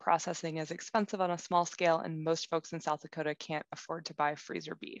 Processing is expensive on a small scale, and most folks in South Dakota can't afford to buy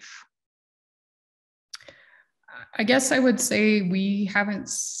freezer beef. I guess I would say we haven't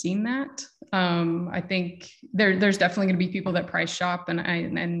seen that. I think there's definitely going to be people that price shop,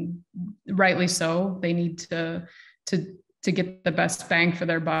 and rightly so. They need to get the best bang for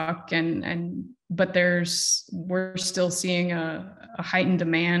their buck, but we're still seeing a heightened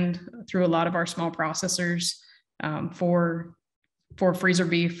demand through a lot of our small processors for freezer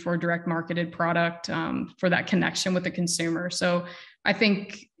beef, for direct marketed product, for that connection with the consumer. So I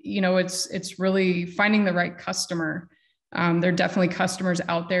think it's really finding the right customer. There are definitely customers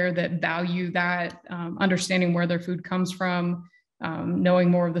out there that value that, understanding where their food comes from,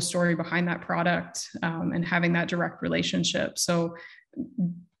 knowing more of the story behind that product, and having that direct relationship. So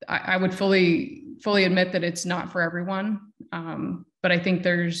I would fully admit that it's not for everyone, but I think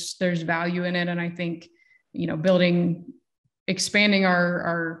there's value in it, and I think expanding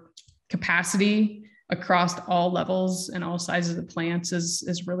our capacity across all levels and all sizes of plants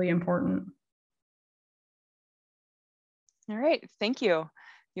is really important. All right, thank you.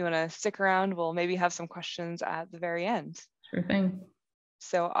 You want to stick around? We'll maybe have some questions at the very end. Sure thing.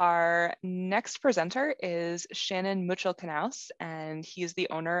 So our next presenter is Shannon Mitchell-Knaus, and he's the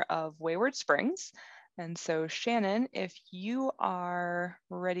owner of Wayward Springs. And so Shannon, if you are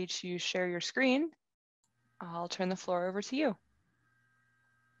ready to share your screen, I'll turn the floor over to you.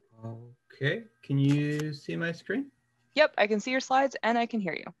 Okay, can you see my screen? Yep, I can see your slides and I can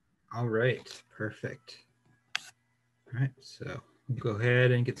hear you. All right, perfect. All right, so we'll go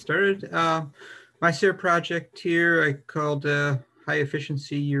ahead and get started. My SARE project here, I called High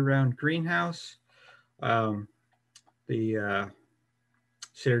Efficiency Year-Round Greenhouse. The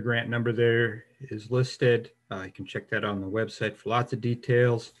SARE grant number there is listed. You can check that on the website for lots of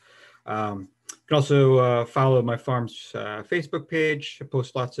details. You can also follow my farm's Facebook page. I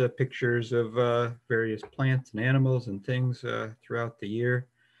post lots of pictures of various plants and animals and things throughout the year.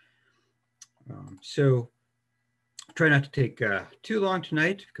 So try not to take too long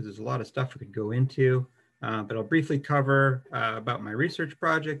tonight because there's a lot of stuff we could go into, but I'll briefly cover about my research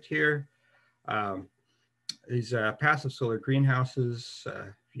project here. These passive solar greenhouses,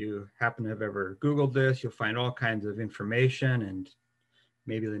 if you happen to have ever Googled this, you'll find all kinds of information and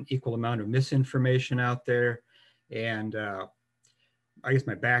maybe an equal amount of misinformation out there. And I guess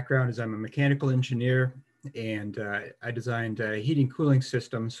my background is I'm a mechanical engineer, and I designed heating cooling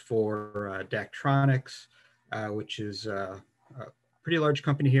systems for Daktronics, which is a pretty large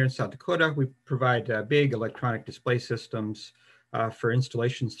company here in South Dakota. We provide big electronic display systems for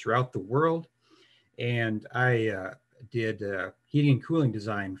installations throughout the world. And I did heating and cooling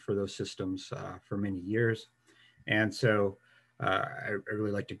design for those systems for many years. And so I really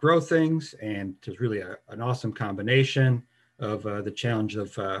like to grow things, and there's really an awesome combination of the challenge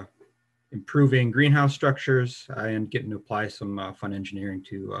of improving greenhouse structures and getting to apply some fun engineering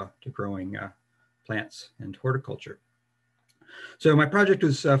to growing plants and horticulture. So my project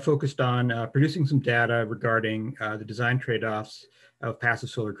was focused on producing some data regarding the design trade-offs of passive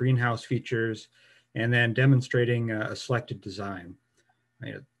solar greenhouse features, and then demonstrating a selected design.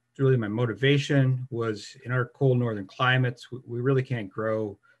 Really my motivation was, in our cold northern climates, we really can't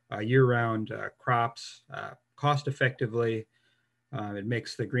grow year-round crops cost effectively. It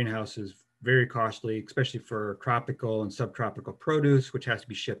makes the greenhouses very costly, especially for tropical and subtropical produce, which has to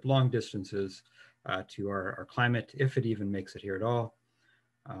be shipped long distances to our climate, if it even makes it here at all.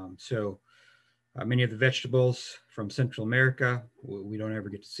 Many of the vegetables from Central America, we don't ever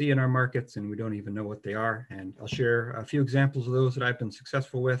get to see in our markets, and we don't even know what they are. And I'll share a few examples of those that I've been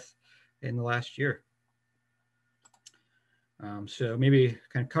successful with in the last year. So maybe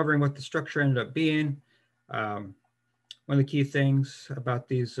kind of covering what the structure ended up being. One of the key things about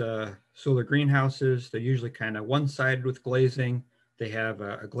these solar greenhouses, they're usually kind of one-sided with glazing. They have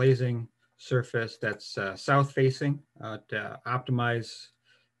a glazing surface that's south-facing to optimize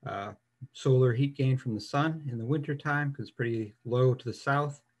solar heat gain from the sun in the wintertime, because it's pretty low to the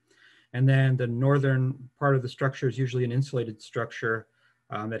south. And then the northern part of the structure is usually an insulated structure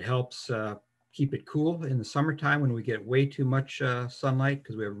that helps keep it cool in the summertime when we get way too much sunlight,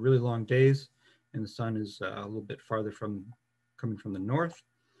 because we have really long days and the sun is a little bit farther coming from the north.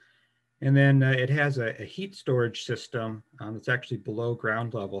 And then it has a heat storage system that's actually below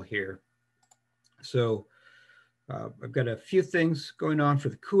ground level here. So I've got a few things going on for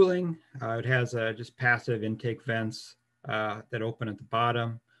the cooling. It has just passive intake vents that open at the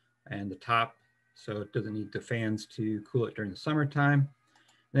bottom and the top, so it doesn't need the fans to cool it during the summertime.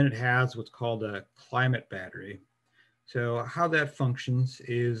 Then it has what's called a climate battery. So how that functions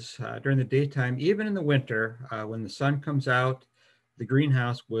is during the daytime, even in the winter, when the sun comes out, the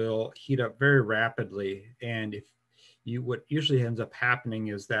greenhouse will heat up very rapidly. And what usually ends up happening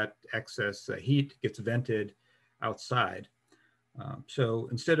is that excess heat gets vented outside. So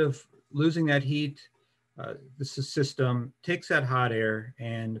instead of losing that heat, this system takes that hot air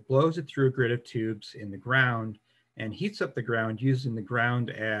and blows it through a grid of tubes in the ground and heats up the ground, using the ground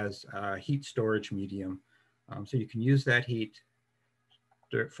as a heat storage medium. So you can use that heat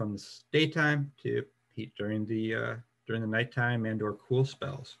from the daytime to heat during the nighttime and or cool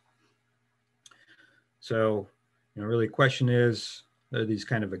spells. So, really the question is, Are these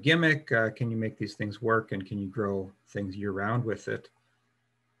kind of a gimmick? Can you make these things work, and can you grow things year round with it?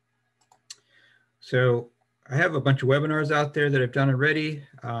 So I have a bunch of webinars out there that I've done already.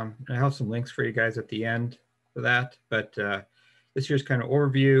 And I have some links for you guys at the end for that. But this year's kind of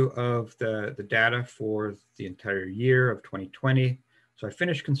overview of the data for the entire year of 2020. So I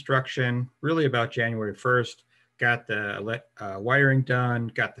finished construction really about January 1st, got the wiring done,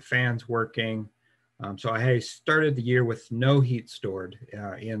 got the fans working. So I started the year with no heat stored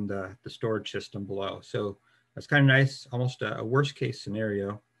in the storage system below. So that's kind of nice, almost a worst case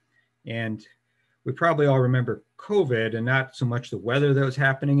scenario. And we probably all remember COVID and not so much the weather that was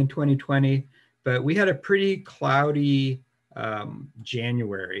happening in 2020, but we had a pretty cloudy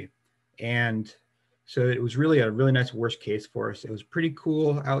January. And so it was really a really nice worst case for us. It was pretty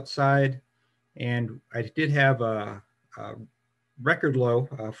cool outside. And I did have a record low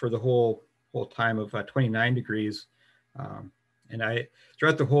for the whole time of 29 degrees. And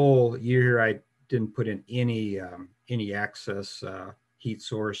throughout the whole year, I didn't put in any excess heat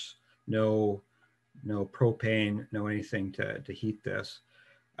source, no propane, no anything to heat this.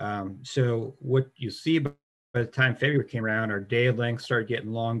 So what you see by the time February came around, our day length started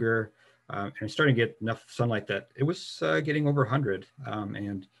getting longer, and I started to get enough sunlight that it was getting over 100,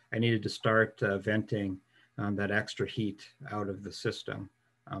 and I needed to start venting that extra heat out of the system.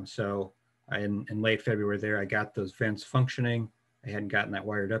 So in late February there, I got those vents functioning. I hadn't gotten that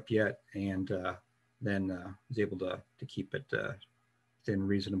wired up yet, and then was able to keep it within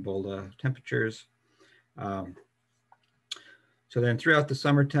reasonable temperatures. So then throughout the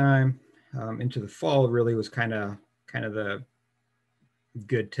summertime into the fall really was kind of the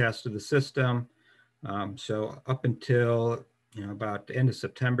good test of the system. So up until about the end of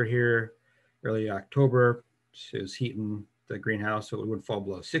September here, early October, it was heating the greenhouse so it wouldn't fall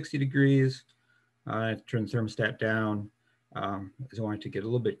below 60 degrees. I turned the thermostat down as I wanted to get a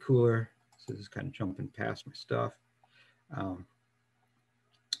little bit cooler. So this is kind of jumping past my stuff.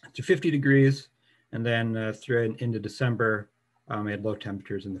 To 50 degrees, and then through into December, I had low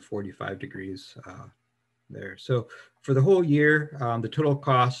temperatures in the 45 degrees there. So for the whole year, the total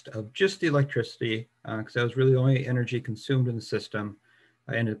cost of just the electricity, because that was really the only energy consumed in the system,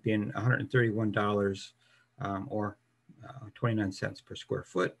 ended up being $131 or 29 cents per square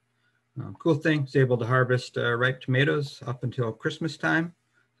foot. Cool thing, was able to harvest ripe tomatoes up until Christmas time.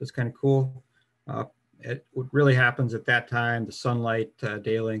 So it's kind of cool. What really happens at that time, the sunlight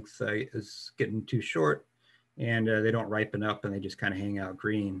day length is getting too short, and they don't ripen up, and they just kind of hang out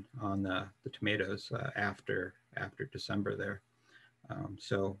green on the tomatoes after December there.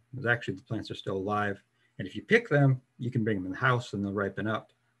 So it was actually, the plants are still alive, and if you pick them, you can bring them in the house and they'll ripen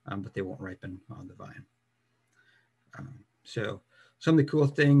up, but they won't ripen on the vine. So some of the cool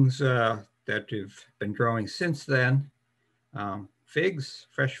things that have been growing since then, figs,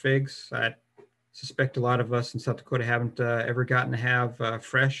 fresh figs. I suspect a lot of us in South Dakota haven't ever gotten to have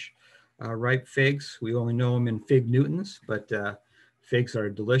fresh, ripe figs. We only know them in fig Newtons, but figs are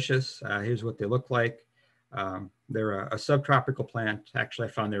delicious. Here's what they look like. They're a subtropical plant. Actually,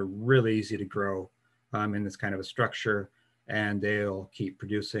 I found they're really easy to grow in this kind of a structure, and they'll keep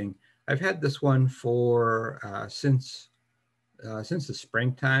producing. I've had this one for since the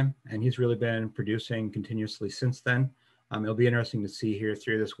springtime, and he's really been producing continuously since then. It'll be interesting to see here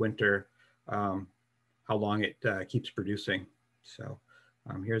through this winter how long it keeps producing. So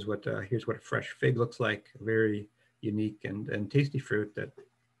here's what a fresh fig looks like. A very unique and tasty fruit that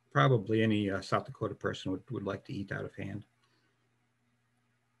probably any South Dakota person would like to eat out of hand.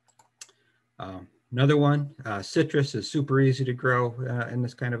 Another one, citrus is super easy to grow in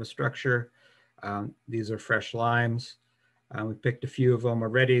this kind of a structure. These are fresh limes. We picked a few of them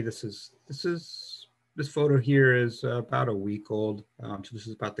already. This photo here is about a week old. So this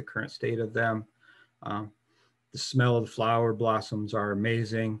is about the current state of them. The smell of the flower blossoms are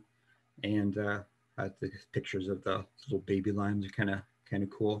amazing. And the pictures of the little baby limes are kind of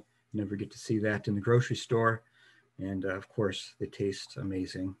cool. You never get to see that in the grocery store. And of course, they taste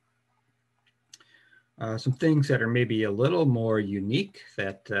amazing. Some things that are maybe a little more unique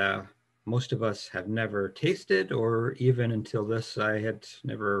that most of us have never tasted, or even until this I had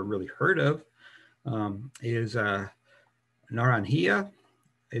never really heard of, is naranjilla.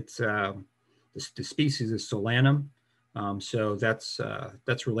 It's the species is Solanum, so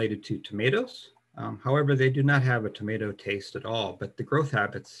that's related to tomatoes. However, they do not have a tomato taste at all, but the growth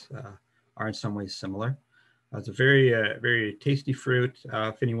habits are in some ways similar. It's a very tasty fruit.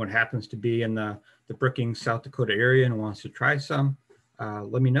 If anyone happens to be in the Brookings, South Dakota area and wants to try some,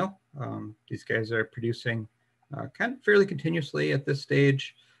 let me know. These guys are producing kind of fairly continuously at this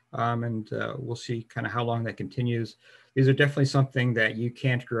stage, and we'll see kind of how long that continues. these are definitely something that you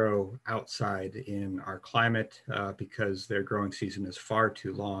can't grow outside in our climate because their growing season is far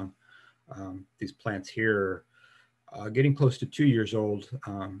too long. These plants here are getting close to 2 years old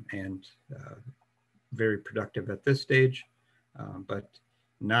and very productive at this stage, but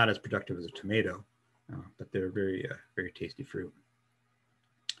not as productive as a tomato, but they're very, very tasty fruit.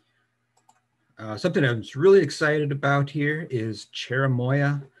 Something I'm really excited about here is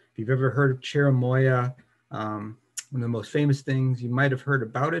cherimoya. If you've ever heard of cherimoya, one of the most famous things you might have heard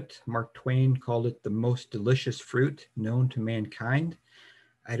about it, Mark Twain called it the most delicious fruit known to mankind.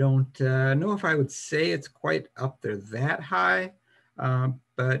 I don't know if I would say it's quite up there that high,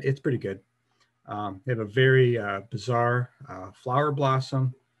 but it's pretty good. They have a very bizarre flower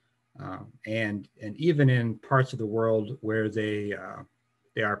blossom, and even in parts of the world where they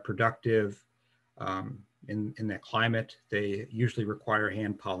are productive in that climate, they usually require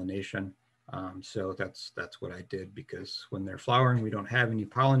hand pollination. So that's what I did, because when they're flowering, we don't have any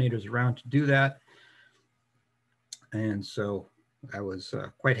pollinators around to do that. And so I was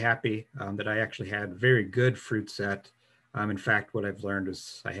quite happy that I actually had very good fruit set. In fact, what I've learned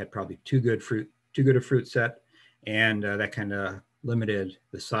is I had probably too good a fruit set, and that kind of limited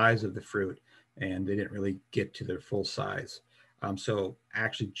the size of the fruit, and they didn't really get to their full size. So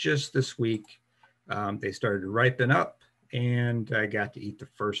actually just this week, they started to ripen up, and I got to eat the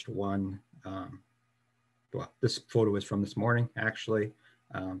first one. Well, this photo is from this morning, actually.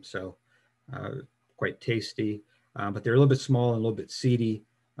 So quite tasty, but they're a little bit small and a little bit seedy.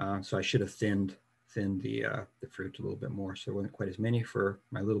 So I should have thinned the fruit a little bit more. So it wasn't quite as many for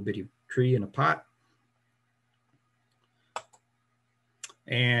my little bitty tree in a pot.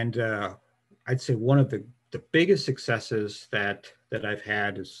 And I'd say one of the biggest successes that I've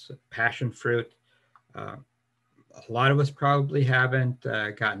had is passion fruit. A lot of us probably haven't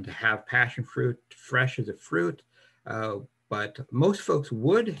gotten to have passion fruit fresh as a fruit, but most folks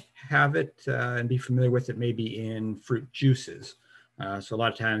would have it and be familiar with it maybe in fruit juices. So a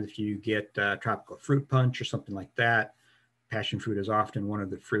lot of times if you get tropical fruit punch or something like that, passion fruit is often one of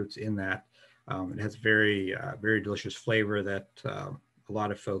the fruits in that. It has very, very delicious flavor that a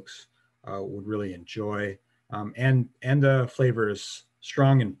lot of folks would really enjoy. And the flavor is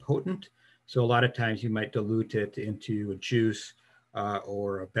strong and potent. So a lot of times you might dilute it into a juice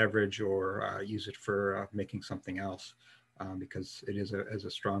or a beverage, or use it for making something else because it is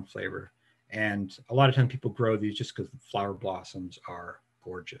a strong flavor. And a lot of times people grow these just because the flower blossoms are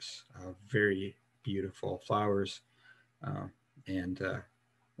gorgeous, very beautiful flowers. And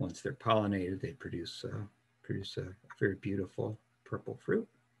once they're pollinated, they produce a very beautiful purple fruit.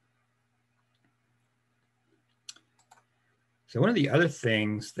 So one of the other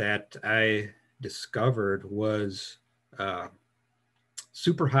things that I discovered was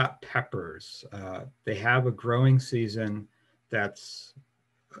super hot peppers. They have a growing season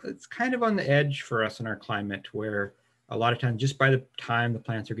it's kind of on the edge for us in our climate, where a lot of times just by the time the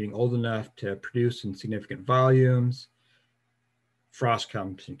plants are getting old enough to produce in significant volumes, frost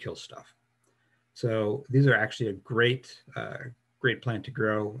comes and kills stuff. So these are actually a great plant to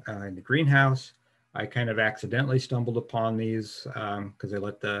grow in the greenhouse. I kind of accidentally stumbled upon these because I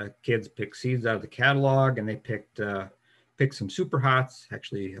let the kids pick seeds out of the catalog, and they picked some super hots,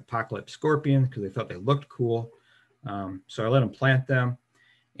 actually apocalypse scorpion, because they thought they looked cool. So I let them plant them,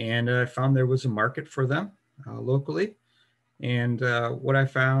 and I found there was a market for them locally. And what I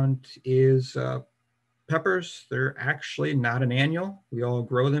found is peppers, they're actually not an annual. We all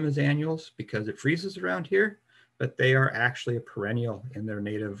grow them as annuals because it freezes around here, but they are actually a perennial in their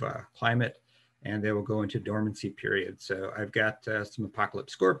native climate, and they will go into dormancy period. So I've got some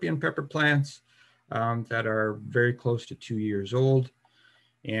apocalypse scorpion pepper plants that are very close to 2 years old.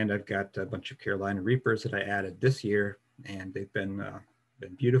 And I've got a bunch of Carolina Reapers that I added this year, and they've been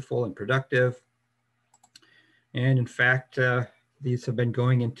beautiful and productive. And in fact, these have been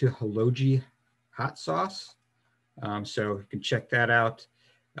going into Haloji hot sauce. So you can check that out.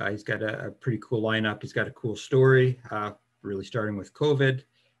 He's got a pretty cool lineup. He's got a cool story, really starting with COVID.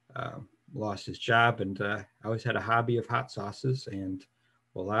 Lost his job, and I always had a hobby of hot sauces, and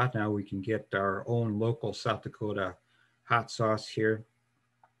voila, now we can get our own local South Dakota hot sauce here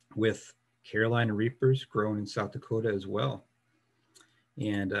with Carolina Reapers grown in South Dakota as well.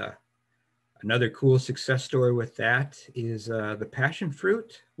 And another cool success story with that is the passion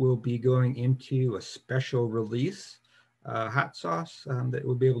fruit will be going into a special release hot sauce that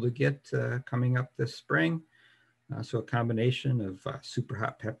we'll be able to get coming up this spring. So a combination of super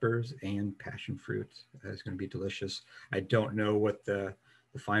hot peppers and passion fruit is going to be delicious. I don't know what the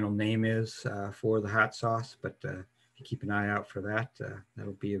final name is for the hot sauce, but if you keep an eye out for that,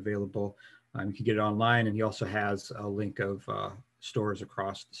 that'll be available. You can get it online, and he also has a link of stores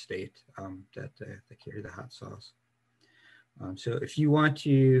across the state that carry the hot sauce. So if you want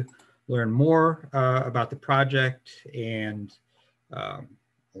to learn more about the project and a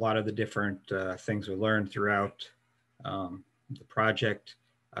lot of the different things we learned throughout the project,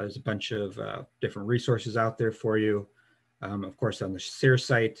 there's a bunch of different resources out there for you. Of course, on the SARE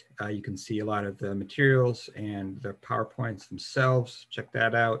site, you can see a lot of the materials and the PowerPoints themselves. Check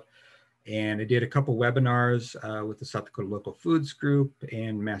that out. And I did a couple webinars with the South Dakota Local Foods Group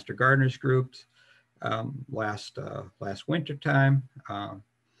and Master Gardeners Group last winter time.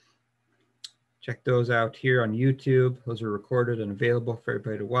 Check those out here on YouTube. Those are recorded and available for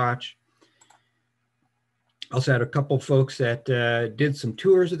everybody to watch. Also had a couple folks that did some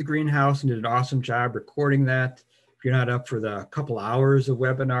tours of the greenhouse and did an awesome job recording that. If you're not up for the couple hours of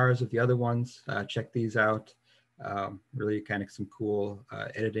webinars of the other ones, check these out. Really kind of some cool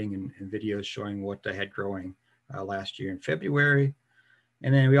editing and videos showing what I had growing last year in February.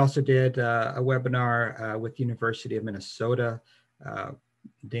 And then we also did a webinar with the University of Minnesota.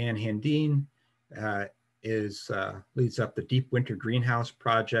 Dan Handine leads up the Deep Winter Greenhouse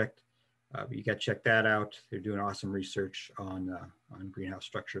Project. You got to check that out. They're doing awesome research on greenhouse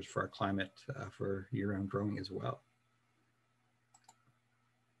structures for our climate for year-round growing as well.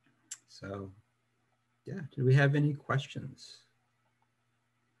 So, yeah, do we have any questions?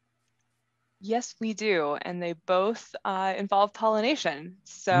 Yes, we do, and they both involve pollination.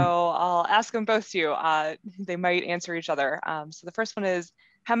 So I'll ask them both to you. They might answer each other. So the first one is,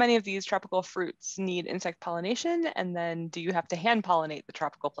 how many of these tropical fruits need insect pollination? And then do you have to hand pollinate the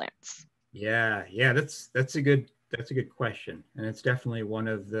tropical plants? Yeah, that's a good question, and it's definitely one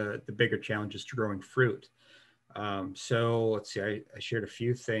of the bigger challenges to growing fruit. So let's see, I shared a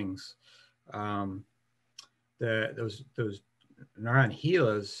few things. Those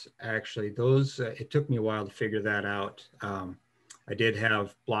Naranjilas, actually, those it took me a while to figure that out. I did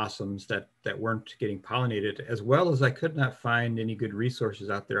have blossoms that weren't getting pollinated, as well as I could not find any good resources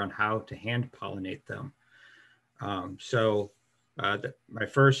out there on how to hand pollinate them. My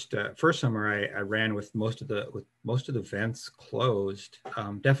first summer, I ran with most of the vents closed.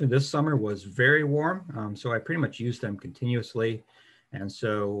 Definitely this summer was very warm, so I pretty much used them continuously, and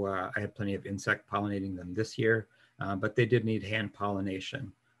so I had plenty of insect pollinating them this year. But they did need hand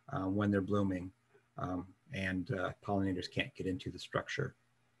pollination when they're blooming, and pollinators can't get into the structure.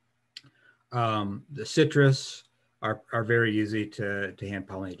 The citrus are very easy to hand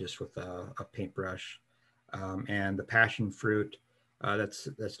pollinate just with a paintbrush, and the passion fruit, that's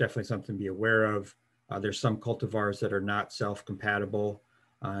definitely something to be aware of. There's some cultivars that are not self-compatible,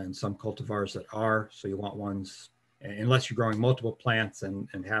 and some cultivars that are. So you want ones, unless you're growing multiple plants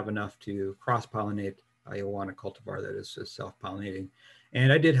and have enough to cross-pollinate, you'll want a cultivar that is self-pollinating.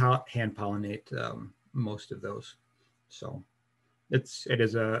 And I did hand pollinate most of those. So it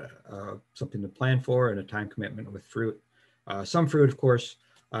is something to plan for and a time commitment with fruit. Some fruit, of course,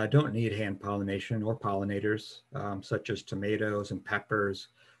 don't need hand pollination or pollinators, such as tomatoes and peppers.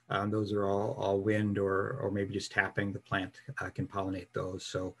 Those are all wind or maybe just tapping the plant can pollinate those.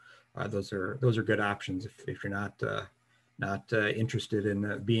 So those are good options if you're not interested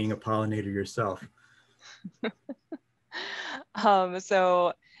in being a pollinator yourself.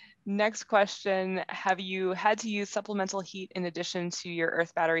 So next question, have you had to use supplemental heat in addition to your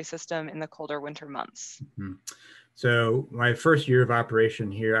earth battery system in the colder winter months? Mm-hmm. So my first year of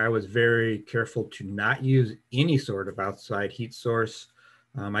operation here, I was very careful to not use any sort of outside heat source.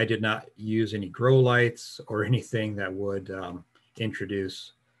 I did not use any grow lights or anything that would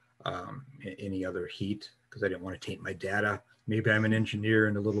introduce any other heat, because I didn't want to taint my data. Maybe I'm an engineer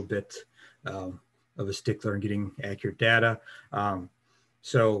and a little bit of a stickler in getting accurate data.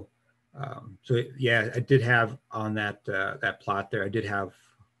 So yeah, I did have on that plot there, I did have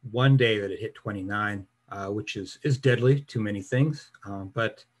one day that it hit 29, which is deadly to many things,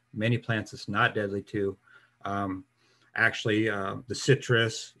 but many plants it's not deadly to. Actually, the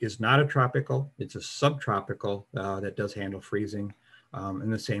citrus is not a tropical, it's a subtropical that does handle freezing,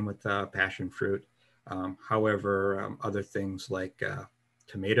 and the same with passion fruit. However, other things like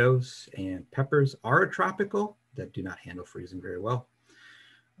tomatoes and peppers are a tropical that do not handle freezing very well.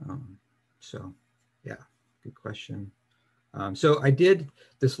 So yeah, good question. So I did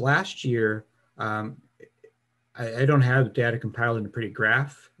this last year. I don't have data compiled in a pretty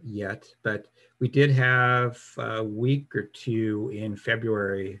graph yet, but we did have a week or two in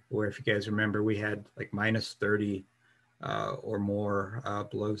February where, if you guys remember, we had like -30 or more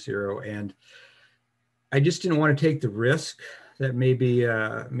below zero. And I just didn't want to take the risk that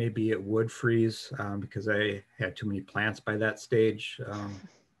maybe it would freeze because I had too many plants by that stage.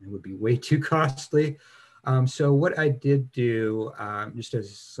 it would be way too costly. So what I did do, just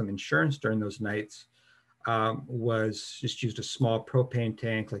as some insurance during those nights, was just used a small propane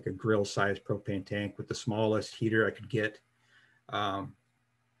tank, like a grill-sized propane tank with the smallest heater I could get.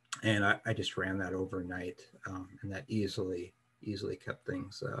 And I just ran that overnight, and that easily kept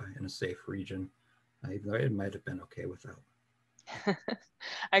things in a safe region, even though it might have been okay without.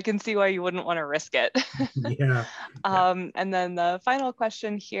 I can see why you wouldn't want to risk it. Yeah. And then the final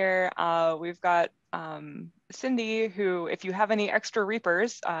question here, we've got Cindy, who, if you have any extra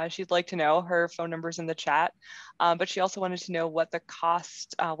reapers, she'd like to know. Her phone number's in the chat, but she also wanted to know what the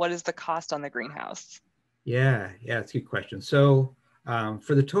cost, what is the cost on the greenhouse? Yeah, it's a good question. So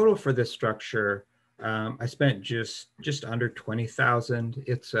for the total for this structure, I spent just under 20,000.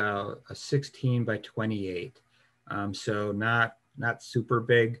 It's a 16 by 28, so not super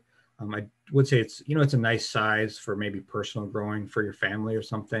big. I would say it's a nice size for maybe personal growing for your family or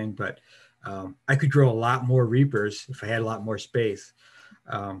something, but I could grow a lot more reapers if I had a lot more space.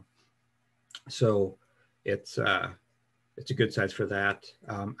 So it's a good size for that.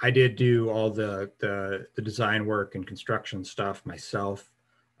 I did do all the design work and construction stuff myself,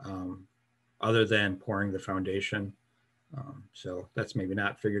 other than pouring the foundation. So that's maybe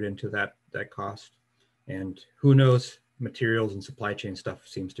not figured into that cost. And who knows, materials and supply chain stuff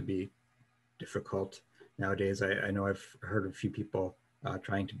seems to be difficult nowadays. I know I've heard of a few people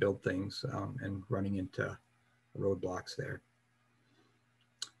trying to build things and running into roadblocks there.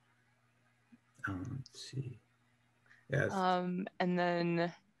 Let's see. Yes.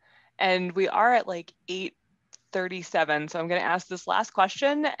 And we are at like 8:37. So I'm going to ask this last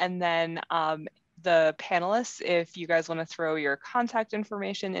question, and then the panelists, if you guys want to throw your contact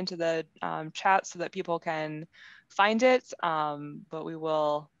information into the chat so that people can find it, but we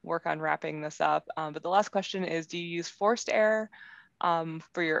will work on wrapping this up. But the last question is, do you use forced air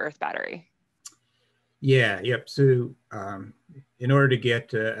for your earth battery? Yeah, yep. So in order to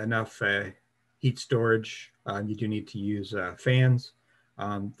get enough heat storage, you do need to use fans.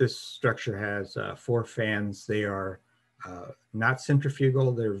 This structure has 4 fans. They are not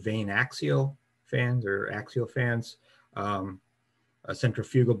centrifugal, they're vane axial fans or axial fans. A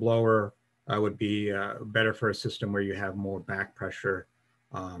centrifugal blower would be better for a system where you have more back pressure.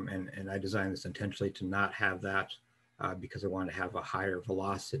 And I designed this intentionally to not have that because I want to have a higher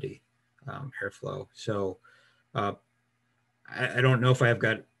velocity airflow. So I don't know if I've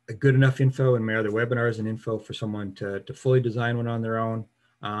got a good enough info in my other webinars and info for someone to fully design one on their own.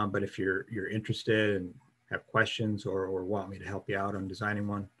 But if you're interested and have questions or want me to help you out on designing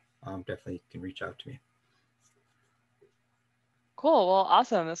one, definitely can reach out to me. Cool, well,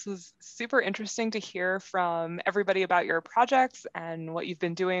 awesome. This was super interesting to hear from everybody about your projects and what you've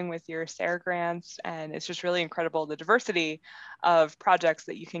been doing with your SARE grants. And it's just really incredible, the diversity of projects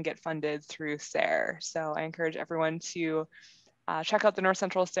that you can get funded through SARE. So I encourage everyone to check out the North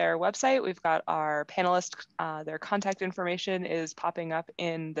Central SARE website. We've got our panelists, their contact information is popping up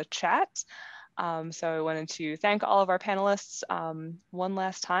in the chat. So I wanted to thank all of our panelists one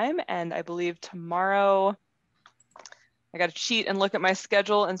last time. And I believe tomorrow, I got to cheat and look at my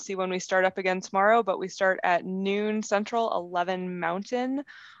schedule and see when we start up again tomorrow, but we start at noon Central, 11 Mountain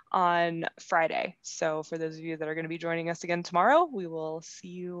on Friday. So for those of you that are going to be joining us again tomorrow, we will see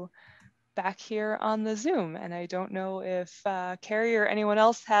you back here on the Zoom. And I don't know if Carrie or anyone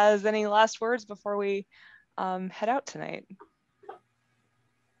else has any last words before we head out tonight.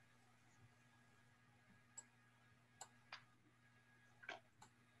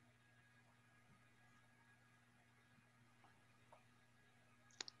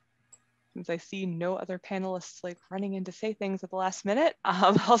 Since I see no other panelists like running in to say things at the last minute,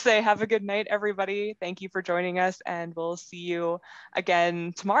 I'll say have a good night, everybody. Thank you for joining us, and we'll see you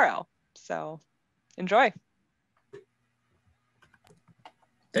again tomorrow. So enjoy.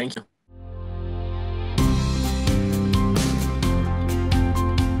 Thank you.